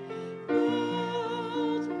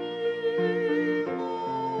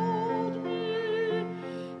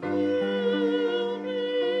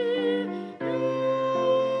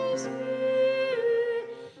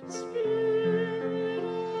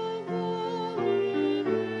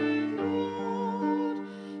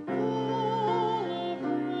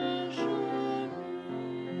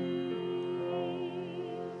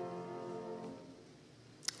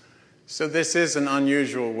 So this is an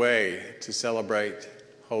unusual way to celebrate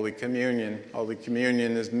Holy Communion. Holy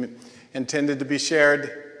Communion is intended to be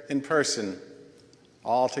shared in person,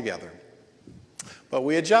 all together. But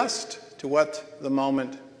we adjust to what the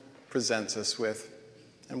moment presents us with,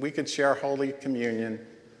 and we could share Holy Communion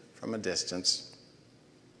from a distance.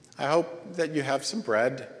 I hope that you have some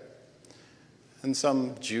bread and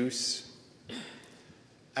some juice.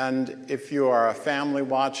 And if you are a family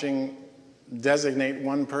watching, designate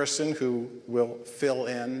one person who will fill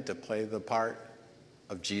in to play the part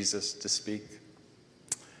of Jesus to speak.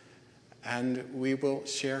 And we will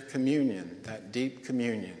share communion, that deep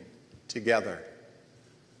communion, together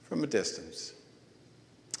from a distance.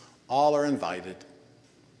 All are invited.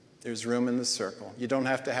 There's room in the circle. You don't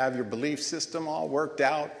have to have your belief system all worked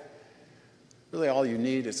out. Really, all you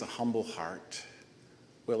need is a humble heart,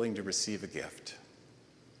 willing to receive a gift.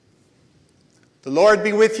 The Lord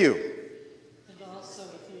be with you. And also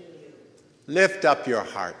with you. Lift up your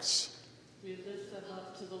hearts. We lift them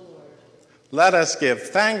up to the Lord. Let us give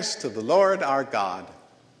thanks to the Lord our God.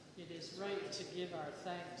 It is right to give our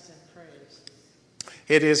thanks and praise.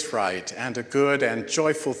 It is right and a good and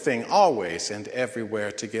joyful thing always and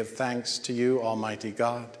everywhere to give thanks to you, Almighty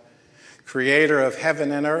God, creator of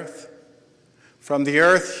heaven and earth. From the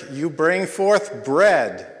earth you bring forth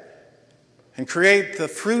bread and create the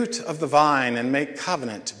fruit of the vine and make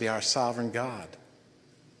covenant to be our sovereign God.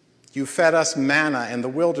 You fed us manna in the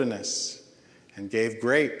wilderness and gave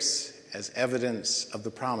grapes as evidence of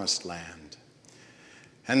the promised land.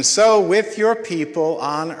 And so with your people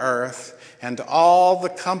on earth and all the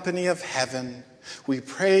company of heaven, we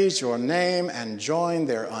praise your name and join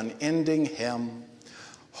their unending hymn.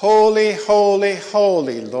 Holy, holy,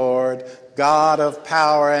 holy Lord, God of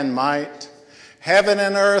power and might, heaven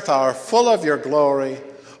and earth are full of your glory.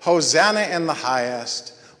 Hosanna in the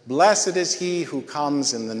highest. Blessed is he who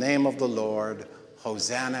comes in the name of the Lord.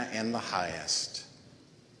 Hosanna in the highest.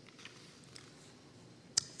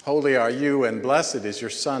 Holy are you, and blessed is your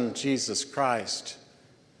Son, Jesus Christ.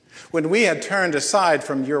 When we had turned aside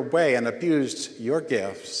from your way and abused your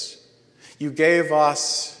gifts, you gave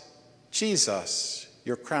us Jesus,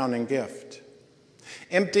 your crowning gift.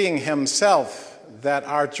 Emptying himself that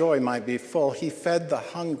our joy might be full, he fed the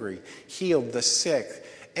hungry, healed the sick,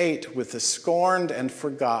 ate with the scorned and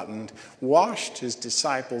forgotten, washed his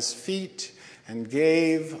disciples' feet, and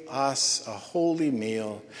gave us a holy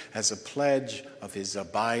meal as a pledge of his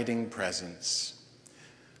abiding presence.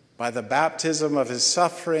 By the baptism of his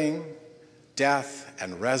suffering, death,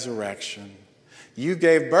 and resurrection, you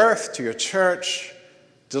gave birth to your church,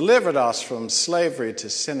 delivered us from slavery to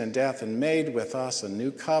sin and death, and made with us a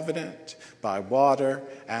new covenant by water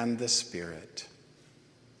and the Spirit.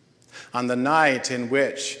 On the night in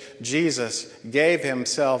which Jesus gave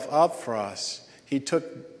himself up for us, he took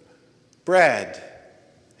bread,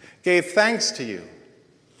 gave thanks to you,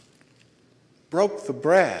 broke the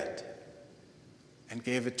bread, and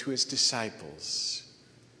gave it to his disciples,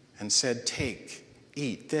 and said, "Take,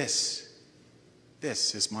 eat this.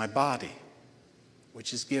 This is my body,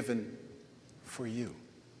 which is given for you."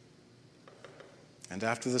 And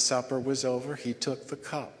after the supper was over, he took the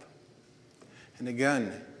cup, and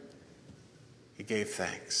again he gave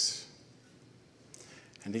thanks.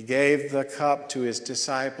 And he gave the cup to his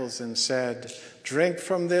disciples and said, "Drink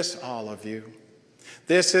from this, all of you.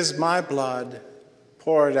 This is my blood,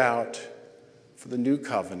 poured out for the new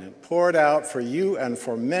covenant, poured out for you and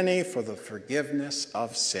for many for the forgiveness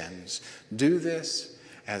of sins. Do this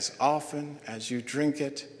as often as you drink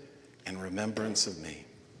it in remembrance of me."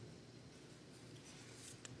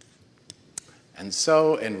 And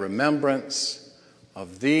so, in remembrance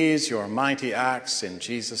of these your mighty acts in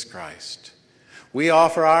Jesus Christ, we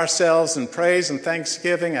offer ourselves in praise and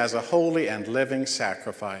thanksgiving as a holy and living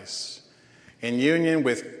sacrifice, in union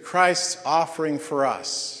with Christ's offering for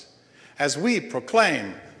us, as we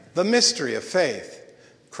proclaim the mystery of faith.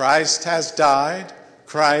 Christ has died,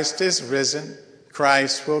 Christ is risen,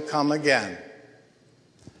 Christ will come again.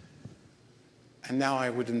 And now I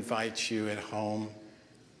would invite you at home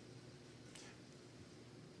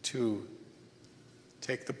to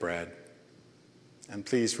take the bread and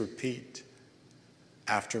please repeat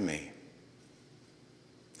after me.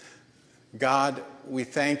 God, we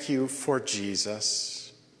thank you for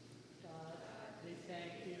Jesus. God, we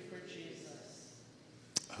thank you for Jesus,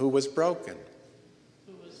 Who was broken,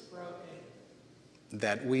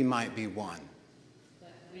 that we might be one.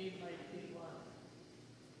 that we might be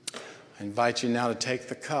one. I invite you now to take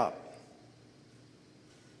the cup.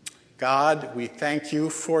 God, we thank you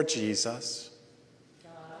for Jesus,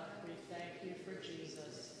 God, we thank you for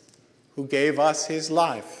Jesus, who gave us his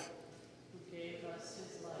life. who gave us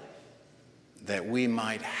his life. that we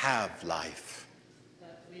might have life.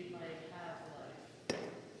 That we might have life.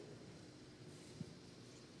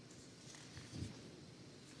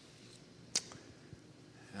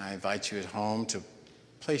 And I invite you at home to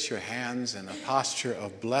place your hands in a posture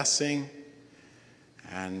of blessing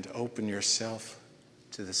and open yourself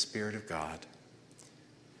to the Spirit of God.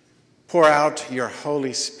 Pour out your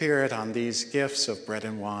Holy Spirit on these gifts of bread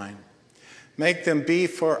and wine. Make them be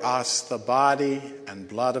for us the body and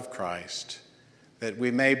blood of Christ, that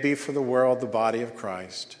we may be for the world the body of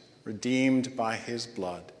Christ, redeemed by his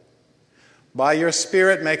blood. By your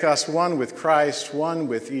Spirit, make us one with Christ, one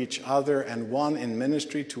with each other, and one in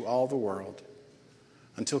ministry to all the world,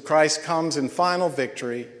 until Christ comes in final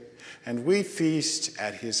victory and we feast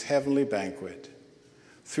at his heavenly banquet.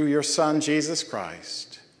 Through your Son, Jesus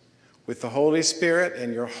Christ, with the Holy Spirit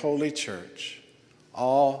and your holy church,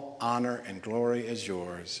 all honor and glory is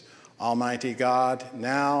yours, Almighty God,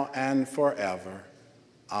 now and forever.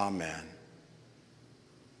 Amen.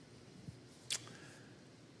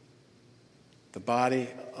 The body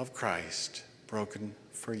of Christ broken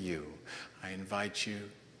for you. I invite you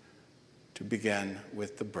to begin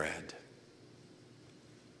with the bread.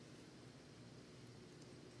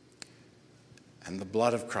 And the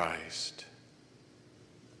blood of Christ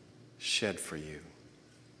shed for you.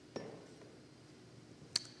 I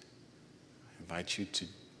invite you to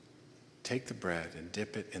take the bread and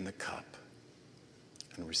dip it in the cup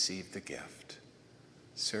and receive the gift.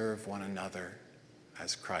 Serve one another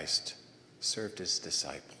as Christ served his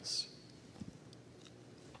disciples.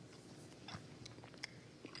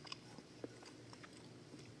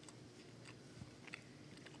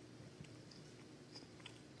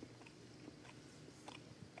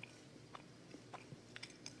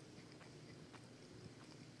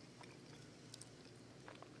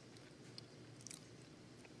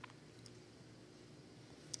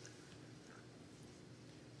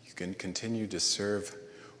 You can continue to serve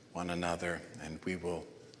one another, and we will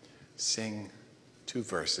sing 2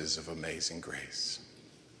 verses of Amazing Grace.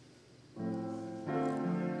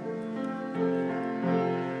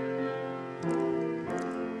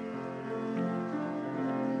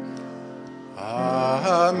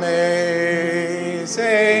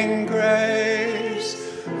 Amazing grace,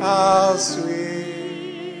 how sweet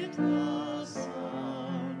The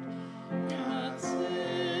sound that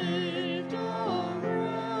saved a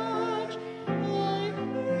wretch like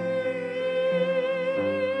me.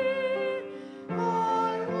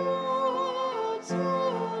 I once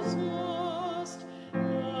was lost,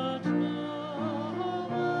 but now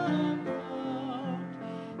am found.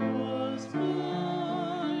 Was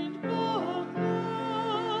blind, but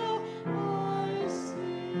now I see.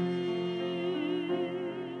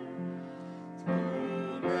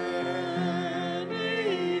 Through many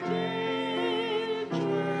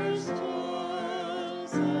dangers,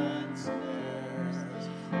 toils, and snares,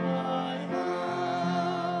 I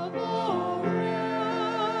have already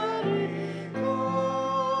come.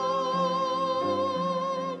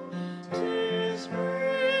 'Tis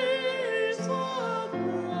grace hath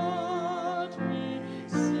brought me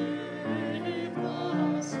safe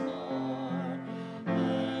thus far,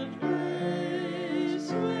 and grace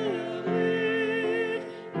will lead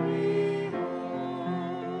me home.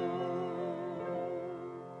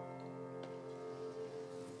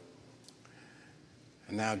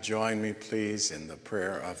 And now join me, please, in the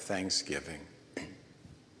prayer of thanksgiving.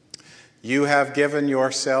 You have given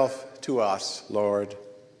yourself to us, Lord.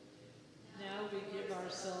 Now we give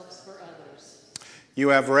ourselves for others. You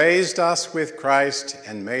have raised us with Christ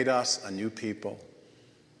and made us a new people.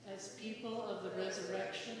 As people of the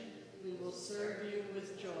resurrection, we will serve you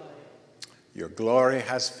with joy. Your glory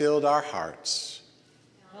has filled our hearts.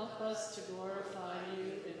 Help us to glorify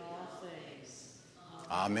you in all things.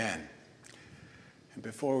 Amen. And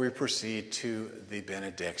before we proceed to the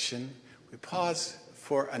benediction, we pause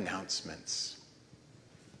for announcements.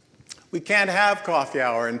 We can't have coffee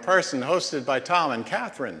hour in person hosted by Tom and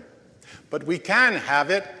Catherine, but we can have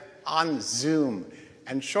it on Zoom.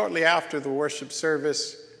 And shortly after the worship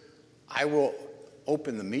service, I will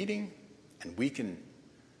open the meeting and we can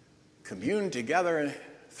commune together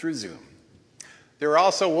through Zoom. There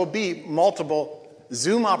also will be multiple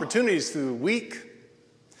Zoom opportunities through the week.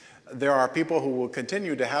 There are people who will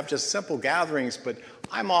continue to have just simple gatherings, but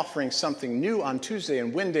I'm offering something new on Tuesday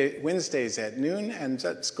and Wednesdays at noon, and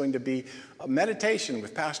that's going to be a meditation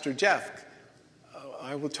with Pastor Jeff.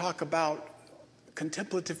 I will talk about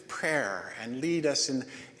contemplative prayer and lead us in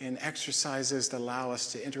exercises that allow us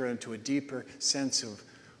to enter into a deeper sense of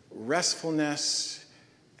restfulness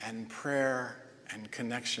and prayer and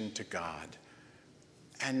connection to God.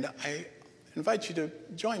 And invite you to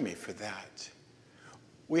join me for that.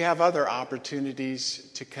 We have other opportunities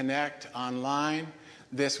to connect online.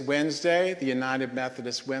 This Wednesday, the United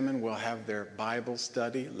Methodist Women will have their Bible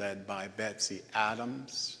study led by Betsy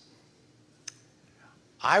Adams.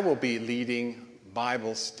 I will be leading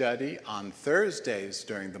Bible study on Thursdays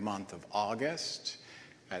during the month of August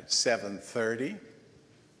at 7:30.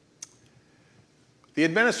 The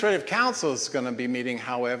Administrative Council is going to be meeting,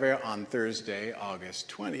 however, on Thursday, August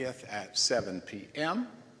 20th at 7 p.m.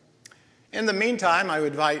 In the meantime, I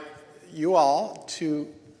would invite you all to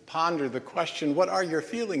ponder the question, what are your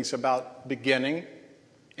feelings about beginning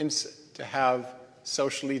to have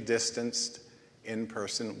socially distanced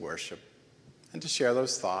in-person worship? And to share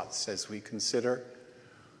those thoughts as we consider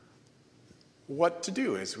what to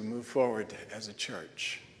do as we move forward as a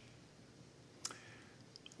church.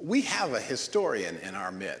 We have a historian in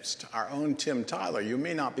our midst. Our own Tim Tyler, you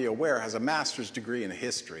may not be aware, has a master's degree in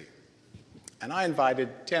history. And I invited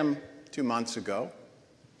Tim 2 months ago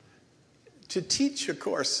to teach a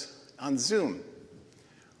course on Zoom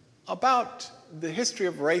about the history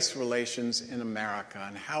of race relations in America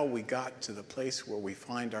and how we got to the place where we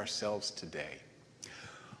find ourselves today.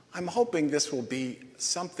 I'm hoping this will be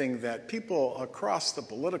something that people across the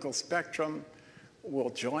political spectrum will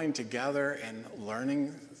join together in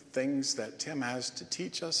learning things that Tim has to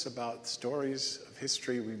teach us about stories of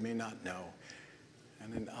history we may not know,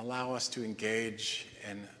 and then allow us to engage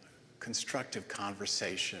in constructive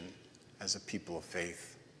conversation as a people of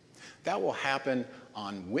faith. That will happen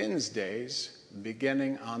on Wednesdays,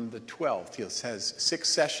 beginning on the 12th. He has 6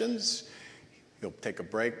 sessions. He'll take a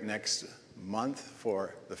break next month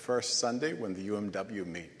for the first Sunday when the UMW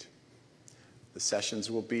meet. The sessions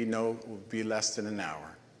will be less than an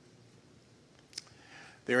hour.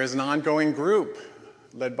 There is an ongoing group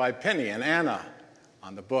led by Penny and Anna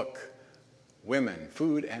on the book Women,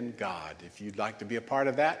 Food, and God. If you'd like to be a part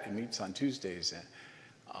of that, it meets on Tuesdays,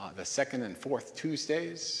 the 2nd and 4th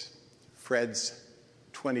Tuesdays. Fred's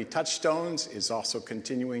 20 Touchstones is also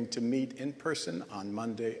continuing to meet in person on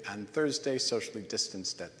Monday and Thursday, socially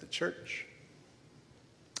distanced at the church.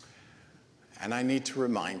 And I need to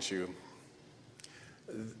remind you,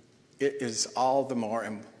 it is all the more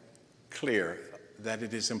clear that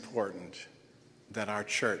it is important that our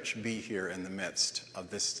church be here in the midst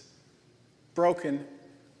of this broken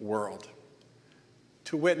world,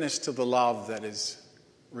 to witness to the love that is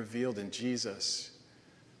revealed in Jesus,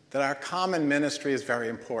 that our common ministry is very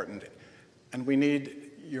important, and we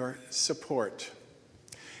need your support.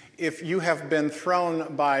 If you have been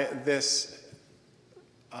thrown by this,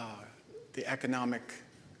 the economic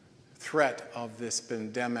threat of this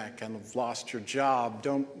pandemic and have lost your job,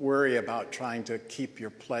 don't worry about trying to keep your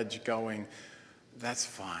pledge going. That's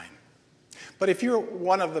fine. But if you're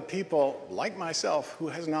one of the people, like myself, who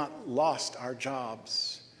has not lost our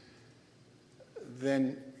jobs,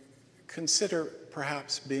 then consider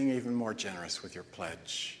perhaps being even more generous with your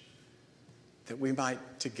pledge, that we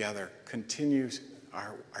might together continue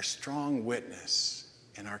our strong witness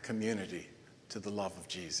in our community to the love of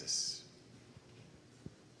Jesus.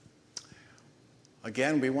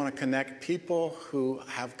 Again, we want to connect people who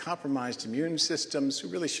have compromised immune systems, who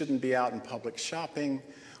really shouldn't be out in public shopping,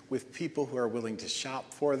 with people who are willing to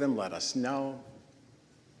shop for them. Let us know.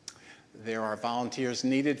 There are volunteers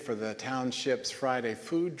needed for the township's Friday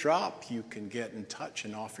food drop. You can get in touch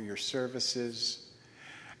and offer your services.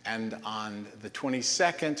 And on the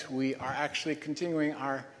 22nd, we are actually continuing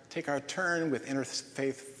take our turn with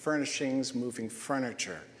interfaith furnishings, moving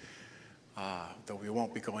furniture. Though we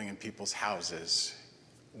won't be going in people's houses,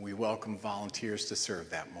 we welcome volunteers to serve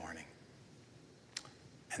that morning.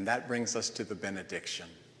 And that brings us to the benediction.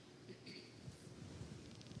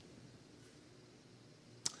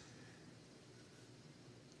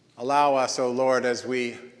 Allow us, O Lord, as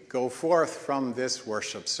we go forth from this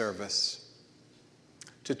worship service,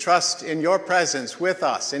 to trust in your presence with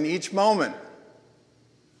us in each moment,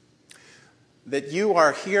 that you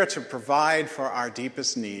are here to provide for our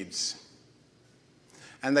deepest needs,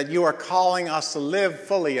 and that you are calling us to live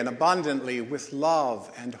fully and abundantly with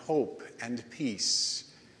love and hope and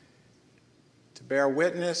peace, to bear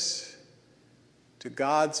witness to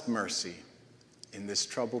God's mercy in this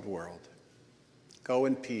troubled world. Go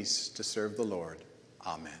in peace to serve the Lord.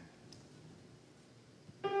 Amen.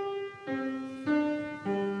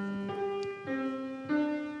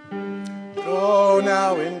 Go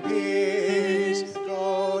now in peace.